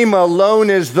name alone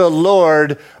is the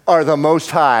Lord, are the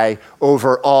Most High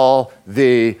over all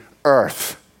the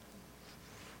earth."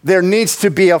 There needs to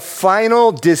be a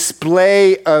final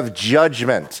display of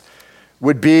judgment.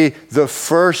 Would be the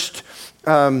first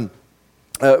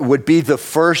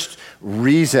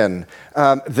reason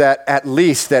that at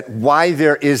least that why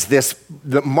there is this,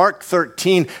 the Mark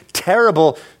 13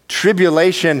 terrible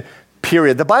tribulation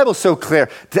period. The Bible's so clear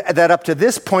that up to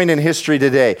this point in history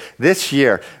today, this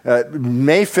year,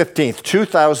 May 15th,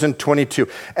 2022,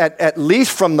 at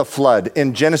least from the flood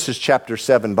in Genesis chapter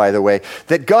 7, by the way,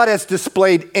 that God has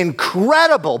displayed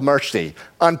incredible mercy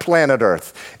on planet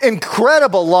Earth.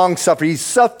 Incredible long suffering. He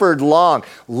suffered long.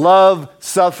 Love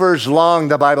suffers long,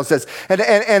 the Bible says.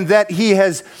 And that he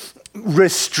has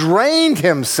restrained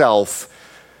himself.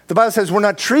 The Bible says we're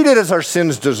not treated as our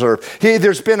sins deserve.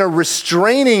 There's been a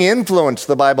restraining influence,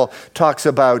 the Bible talks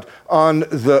about, on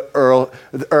the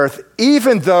earth,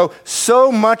 even though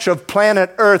so much of planet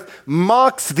Earth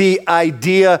mocks the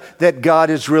idea that God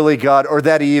is really God or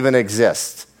that he even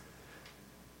exists.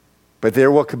 But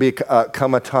there will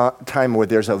come a time where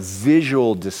there's a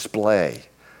visual display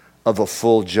of a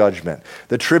full judgment.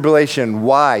 The tribulation,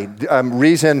 why?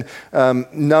 Reason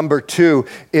number 2,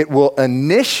 it will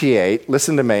initiate,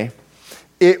 listen to me,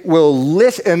 it will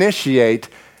initiate,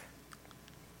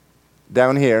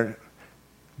 down here,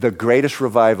 the greatest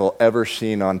revival ever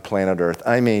seen on planet Earth.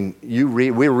 I mean,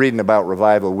 we were reading about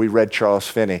revival. We read Charles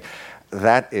Finney.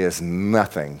 That is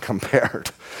nothing compared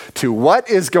to what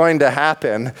is going to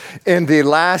happen in the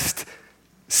last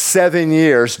 7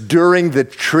 years during the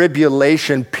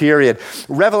tribulation period.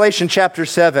 Revelation chapter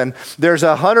 7, there's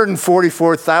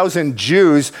 144,000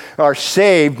 Jews are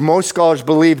saved. Most scholars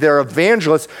believe they're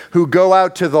evangelists who go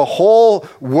out to the whole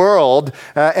world.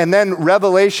 And then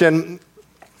Revelation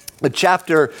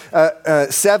chapter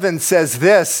 7 says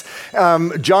this.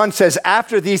 John says,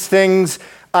 after these things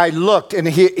I looked,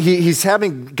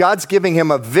 and God's giving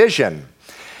him a vision,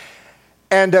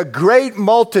 and a great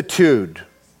multitude,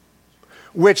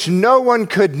 which no one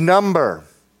could number,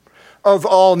 of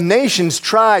all nations,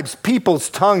 tribes, peoples,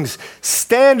 tongues,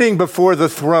 standing before the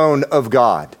throne of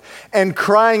God and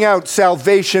crying out,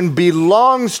 salvation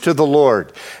belongs to the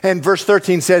Lord. And verse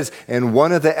 13 says, and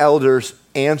one of the elders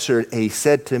answered, he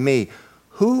said to me,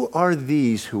 who are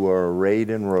these who are arrayed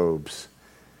in robes?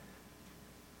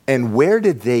 And where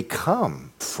did they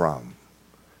come from?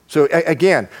 So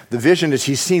again, the vision is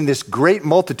he's seen this great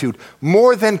multitude,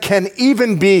 more than can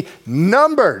even be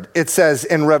numbered, it says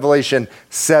in Revelation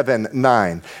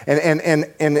 7:9.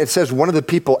 And it says one of the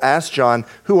people asked John,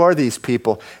 who are these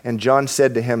people? And John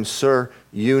said to him, sir,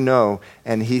 you know.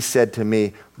 And he said to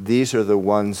me, these are the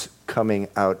ones coming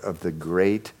out of the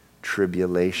great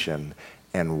tribulation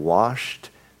and washed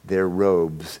their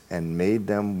robes and made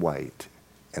them white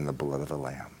in the blood of the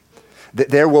Lamb.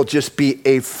 There will just be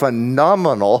a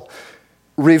phenomenal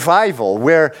revival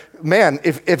where, man,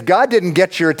 if God didn't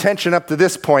get your attention up to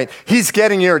this point, he's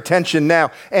getting your attention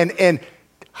now. And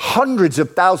hundreds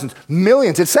of thousands,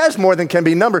 millions, it says more than can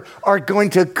be numbered, are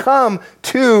going to come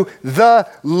to the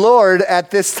Lord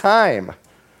at this time.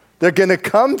 They're going to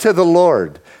come to the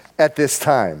Lord at this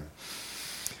time.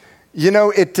 You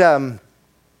know, it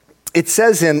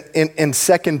says in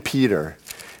 2 Peter,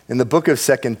 in the book of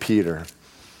 2 Peter,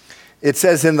 it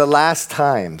says in the last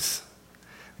times,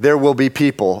 there will be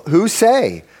people who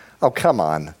say, oh, come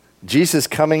on, Jesus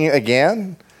coming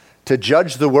again to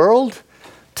judge the world,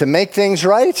 to make things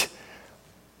right?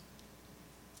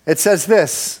 It says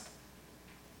this.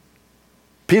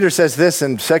 Peter says this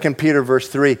in 2 Peter verse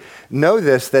 3, know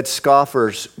this, that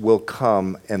scoffers will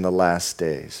come in the last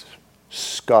days.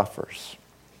 Scoffers.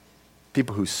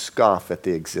 People who scoff at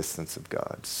the existence of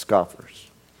God. Scoffers.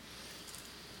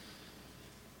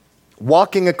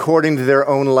 Walking according to their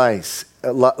own lusts,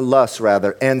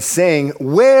 and saying,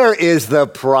 where is the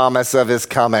promise of his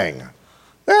coming?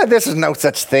 This is no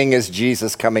such thing as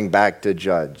Jesus coming back to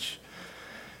judge.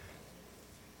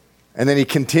 And then he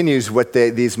continues what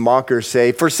these mockers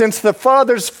say, for since the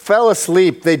fathers fell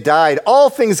asleep, they died.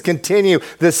 All things continue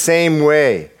the same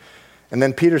way. And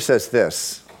then Peter says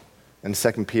this in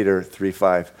 2 Peter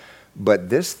 3:5, but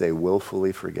this they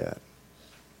willfully forget,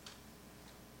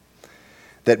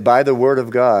 that by the word of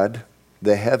God,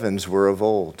 the heavens were of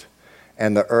old,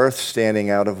 and the earth standing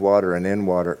out of water and in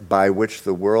water, by which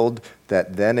the world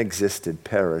that then existed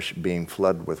perished, being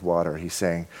flooded with water. He's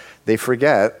saying they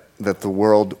forget that the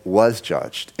world was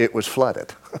judged. It was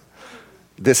flooded.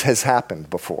 This has happened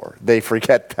before. They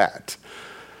forget that.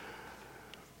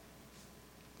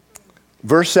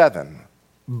 Verse 7,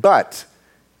 but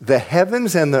the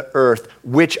heavens and the earth,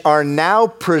 which are now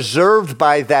preserved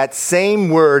by that same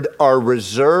word, are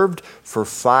reserved for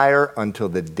fire until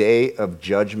the day of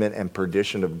judgment and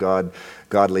perdition of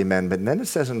godly men. But then it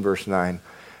says in verse 9,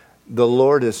 the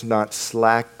Lord is not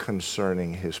slack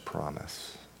concerning his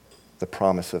promise, the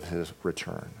promise of his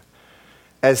return,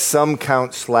 as some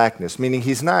count slackness, meaning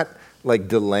he's not like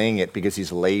delaying it because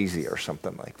he's lazy or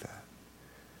something like that.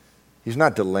 He's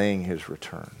not delaying his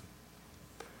return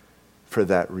for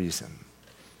that reason.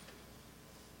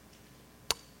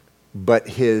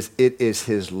 But it is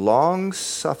his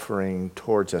long-suffering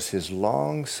towards us, his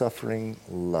long-suffering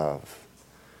love,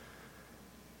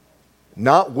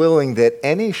 not willing that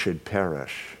any should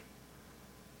perish,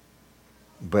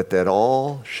 but that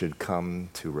all should come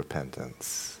to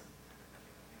repentance.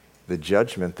 The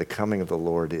judgment, the coming of the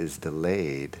Lord is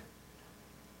delayed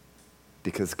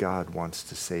because God wants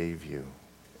to save you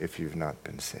if you've not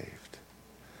been saved.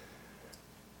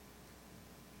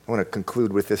 I want to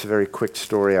conclude with this very quick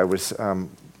story. I was,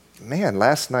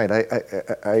 last night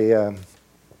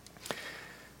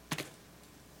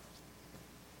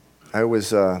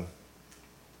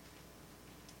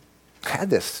had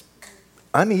this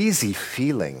uneasy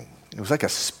feeling. It was like a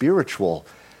spiritual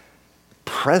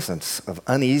presence of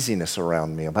uneasiness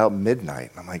around me about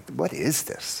midnight. I'm like, what is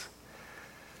this?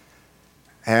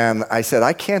 And I said,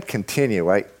 I can't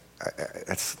continue.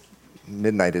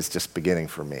 Midnight is just beginning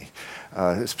for me.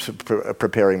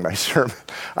 Preparing my sermon.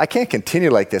 I can't continue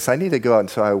like this. I need to go out. And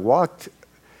so I walked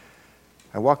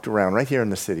around right here in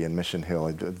the city in Mission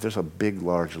Hill. There's a big,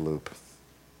 large loop.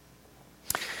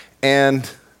 And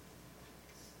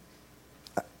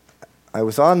I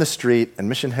was on the street, and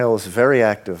Mission Hill is very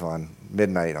active on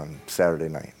midnight on Saturday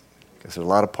night because there's a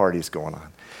lot of parties going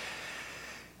on.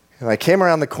 And I came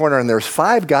around the corner, and there's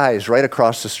 5 guys right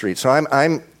across the street. So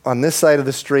I'm on this side of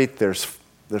the street. There's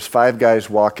 5 guys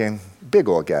walking, big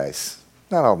old guys.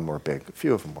 Not all of them were big, a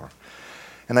few of them were.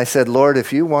 And I said, Lord,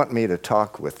 if you want me to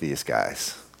talk with these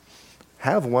guys,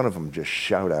 have one of them just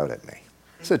shout out at me.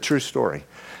 It's a true story.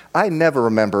 I never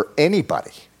remember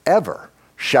anybody ever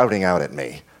shouting out at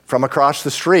me from across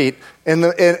the street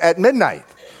at midnight.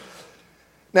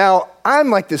 Now, I'm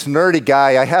like this nerdy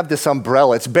guy. I have this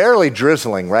umbrella. It's barely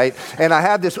drizzling, right? And I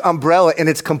have this umbrella, and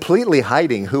it's completely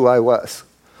hiding who I was.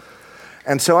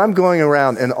 And so I'm going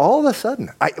around, and all of a sudden,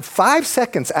 5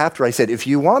 seconds after I said, if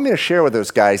you want me to share with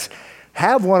those guys,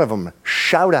 have one of them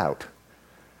shout out.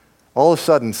 All of a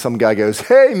sudden, some guy goes,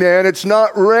 hey, man, it's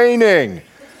not raining.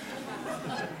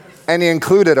 And he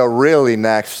included a really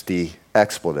nasty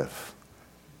expletive.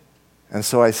 And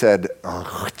so I said,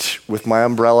 with my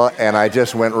umbrella, and I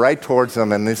just went right towards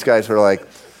them, and these guys were like,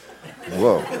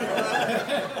 whoa.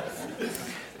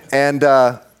 And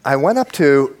I went up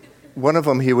to one of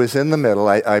them. He was in the middle.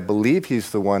 I believe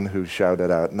he's the one who shouted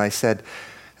out. And I said,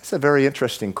 that's a very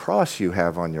interesting cross you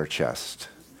have on your chest.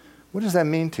 What does that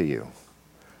mean to you?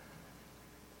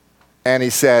 And he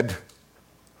said,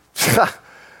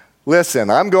 listen,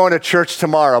 I'm going to church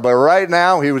tomorrow, but right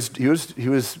now he was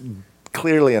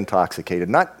clearly intoxicated,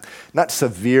 not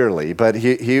severely, but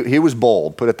he was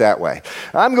bold, put it that way.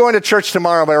 I'm going to church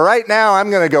tomorrow, but right now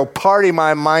I'm going to go party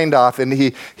my mind off. And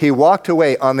he walked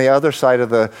away on the other side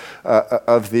of the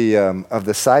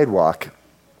sidewalk,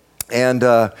 and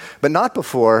but not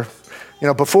before.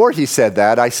 Before he said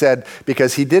that, I said,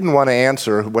 because he didn't want to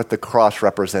answer what the cross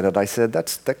represented, I said,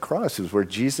 that cross is where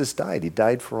Jesus died. He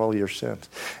died for all your sins.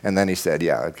 And then he said,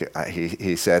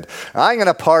 he said, I'm going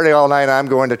to party all night. I'm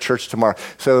going to church tomorrow.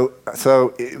 So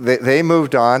they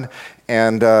moved on,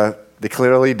 and they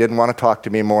clearly didn't want to talk to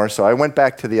me more. So I went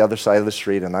back to the other side of the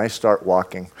street, and I start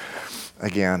walking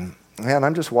again. And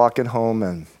I'm just walking home,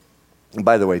 and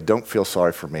by the way, don't feel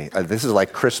sorry for me. This is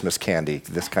like Christmas candy,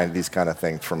 these kind of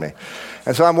things for me.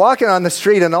 And so I'm walking on the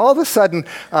street, and all of a sudden,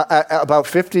 about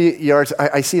 50 yards,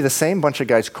 I see the same bunch of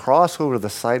guys cross over the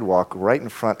sidewalk right in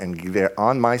front, and they're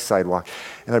on my sidewalk.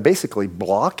 And they're basically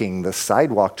blocking the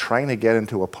sidewalk, trying to get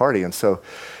into a party. And so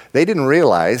they didn't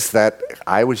realize that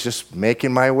I was just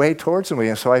making my way towards them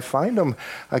again. So I find them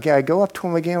again. I go up to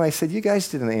them again, and I said, you guys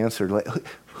didn't answer.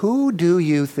 Who do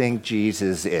you think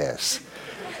Jesus is?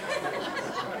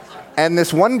 And the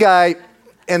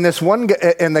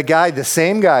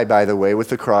same guy, by the way, with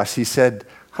the cross, he said,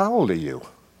 how old are you?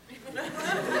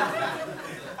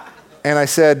 And I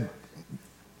said,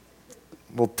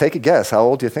 well, take a guess. How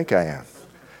old do you think I am?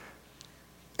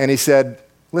 And he said,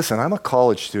 listen, I'm a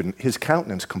college student. His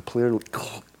countenance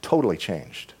totally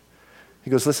changed.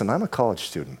 He goes, listen, I'm a college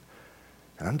student,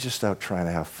 and I'm just out trying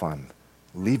to have fun.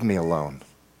 Leave me alone.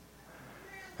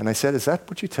 And I said, is that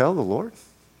what you tell the Lord,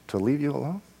 to leave you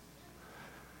alone?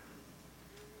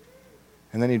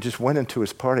 And then he just went into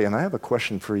his party. And I have a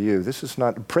question for you. This is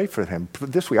not, pray for him.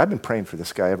 This week, I've been praying for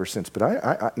this guy ever since.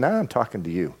 But now I'm talking to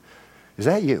you. Is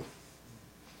that you?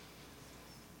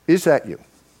 Is that you?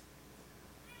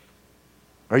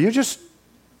 Are you just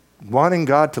wanting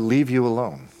God to leave you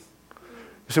alone?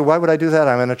 You say, why would I do that?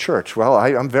 I'm in a church. Well,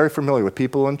 I'm very familiar with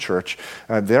people in church.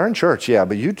 They're in church, yeah,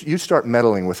 but you start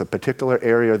meddling with a particular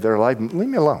area of their life, leave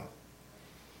me alone.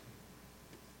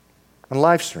 On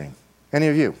live stream, any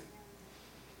of you?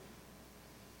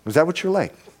 Is that what you're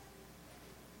like?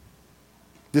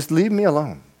 Just leave me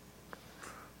alone.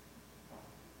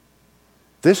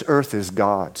 This earth is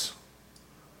God's.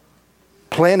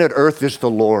 Planet Earth is the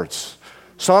Lord's.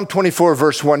 Psalm 24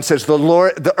 verse 1 says,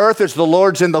 the earth is the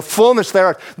Lord's and the fullness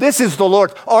thereof. This is the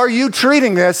Lord. Are you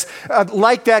treating this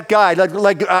like that guy?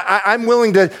 Like I'm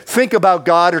willing to think about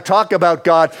God or talk about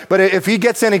God, but if he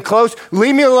gets any close,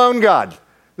 leave me alone, God.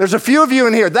 There's a few of you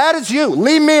in here. That is you.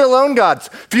 Leave me alone, God. A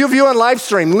few of you on live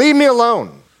stream. Leave me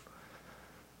alone.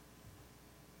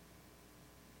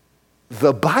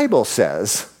 The Bible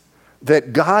says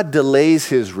that God delays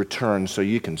his return so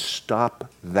you can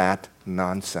stop that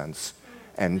nonsense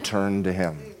and turn to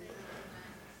him.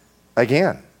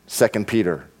 Again, 2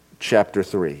 Peter chapter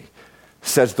 3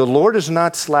 says, the Lord is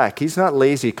not slack. He's not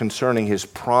lazy concerning his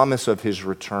promise of his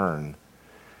return,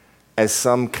 as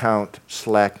some count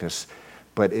slackness,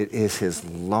 but it is his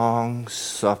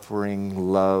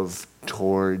long-suffering love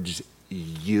towards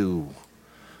you,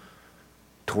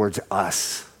 towards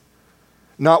us.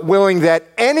 Not willing that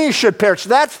any should perish.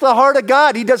 That's the heart of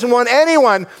God. He doesn't want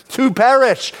anyone to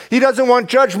perish. He doesn't want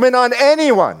judgment on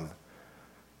anyone.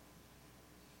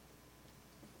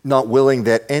 Not willing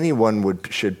that anyone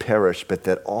should perish, but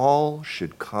that all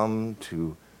should come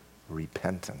to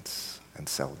repentance and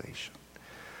salvation.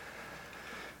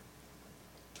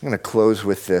 I'm going to close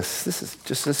with this. This is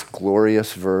just this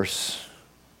glorious verse.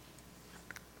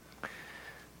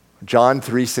 John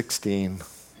 3:16.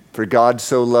 For God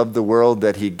so loved the world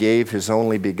that he gave his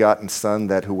only begotten Son,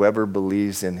 that whoever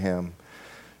believes in him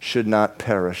should not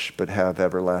perish but have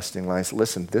everlasting life.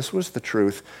 Listen, this was the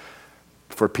truth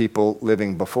for people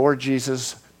living before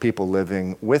Jesus, people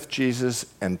living with Jesus,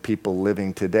 and people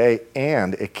living today,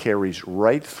 and it carries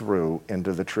right through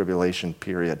into the tribulation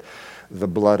period. The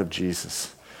blood of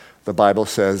Jesus. The Bible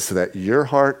says that your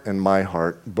heart and my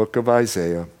heart, book of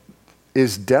Isaiah,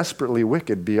 is desperately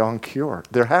wicked beyond cure.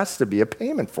 There has to be a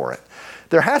payment for it.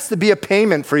 There has to be a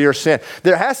payment for your sin.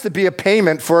 There has to be a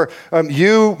payment for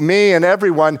you, me, and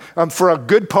everyone for a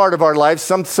good part of our lives.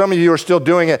 Some of you are still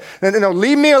doing it. No,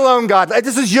 leave me alone, God.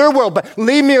 This is your world, but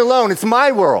leave me alone. It's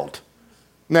my world.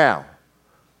 Now,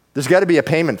 there's got to be a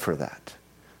payment for that.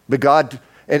 But God...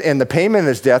 And the payment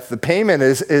is death. The payment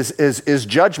is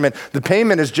judgment. The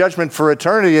payment is judgment for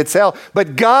eternity. It's hell.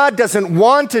 But God doesn't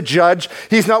want to judge.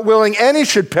 He's not willing any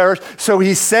should perish. So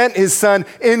he sent his Son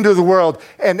into the world,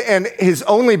 and his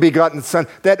only begotten Son,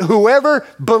 that whoever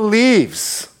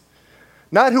believes,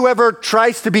 not whoever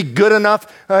tries to be good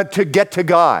enough to get to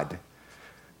God,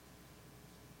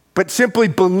 but simply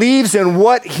believes in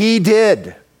what he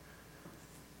did,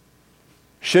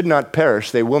 should not perish.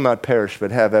 They will not perish,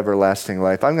 but have everlasting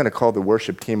life. I'm going to call the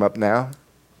worship team up now.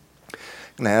 I'm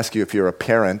going to ask you, if you're a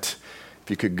parent,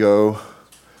 if you could go,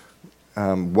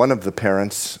 one of the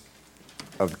parents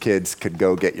of kids could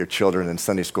go get your children in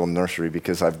Sunday school and nursery,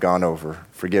 because I've gone over.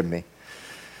 Forgive me.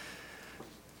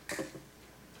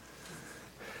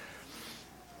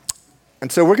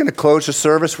 And so we're going to close the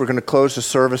service. We're going to close the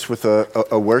service with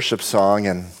a worship song.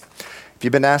 And if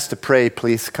you've been asked to pray,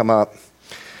 please come up.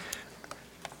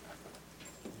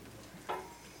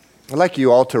 I'd like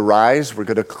you all to rise. We're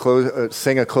going to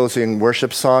sing a closing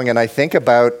worship song, and I think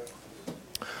about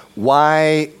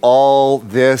why all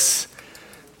these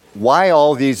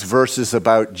verses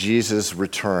about Jesus'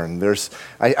 return.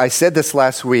 I said this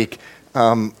last week.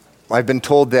 I've been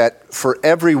told that for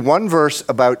every one verse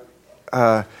about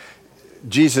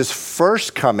Jesus'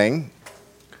 first coming,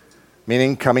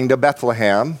 meaning coming to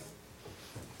Bethlehem,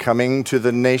 coming to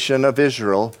the nation of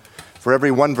Israel, for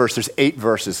every one verse, there's 8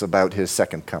 verses about his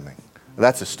second coming.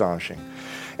 That's astonishing.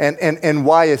 And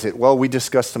why is it? Well, we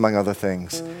discussed, among other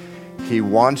things, he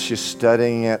wants you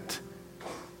studying it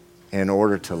in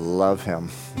order to love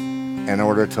him, in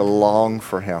order to long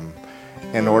for him,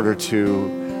 in order to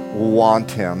want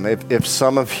him. If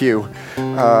some of you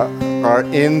are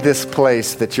in this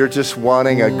place that you're just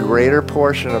wanting a greater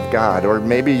portion of God, or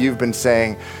maybe you've been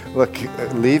saying, look,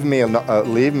 leave me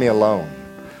alone.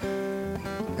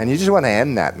 And you just want to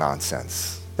end that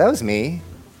nonsense. That was me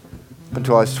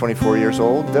until I was 24 years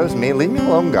old. That was me. Leave me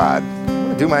alone, God. I'm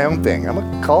going to do my own thing. I'm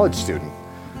a college student.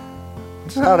 I'm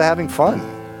just out having fun.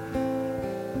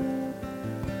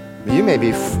 You may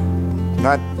be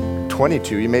not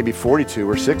 22. You may be 42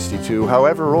 or 62,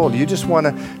 however old. You just want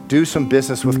to do some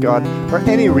business with God. For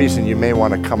any reason, you may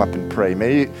want to come up and pray.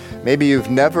 Maybe you've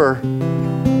never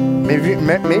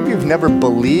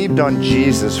believed on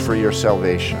Jesus for your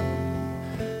salvation.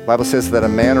 The Bible says that a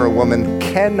man or a woman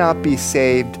cannot be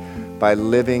saved by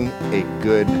living a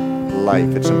good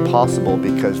life. It's impossible,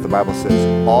 because the Bible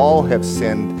says all have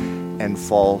sinned and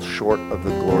fall short of the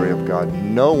glory of God.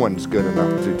 No one's good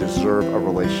enough to deserve a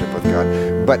relationship with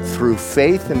God. But through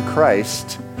faith in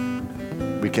Christ,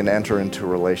 we can enter into a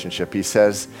relationship. He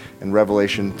says in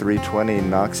Revelation 3:20, He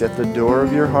knocks at the door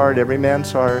of your heart, every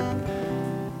man's heart.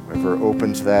 Whoever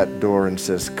opens that door and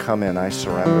says, come in, I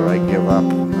surrender, I give up.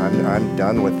 I'm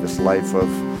done with this life of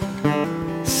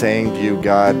saying to you,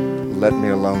 God, let me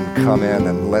alone, come in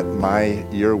and let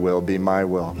your will be my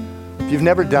will. If you've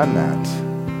never done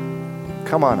that,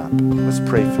 come on up. Let's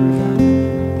pray through that.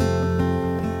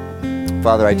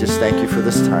 Father, I just thank you for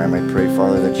this time. I pray,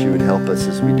 Father, that you would help us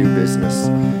as we do business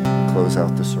and close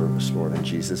out the service, Lord, in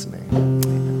Jesus'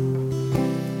 name.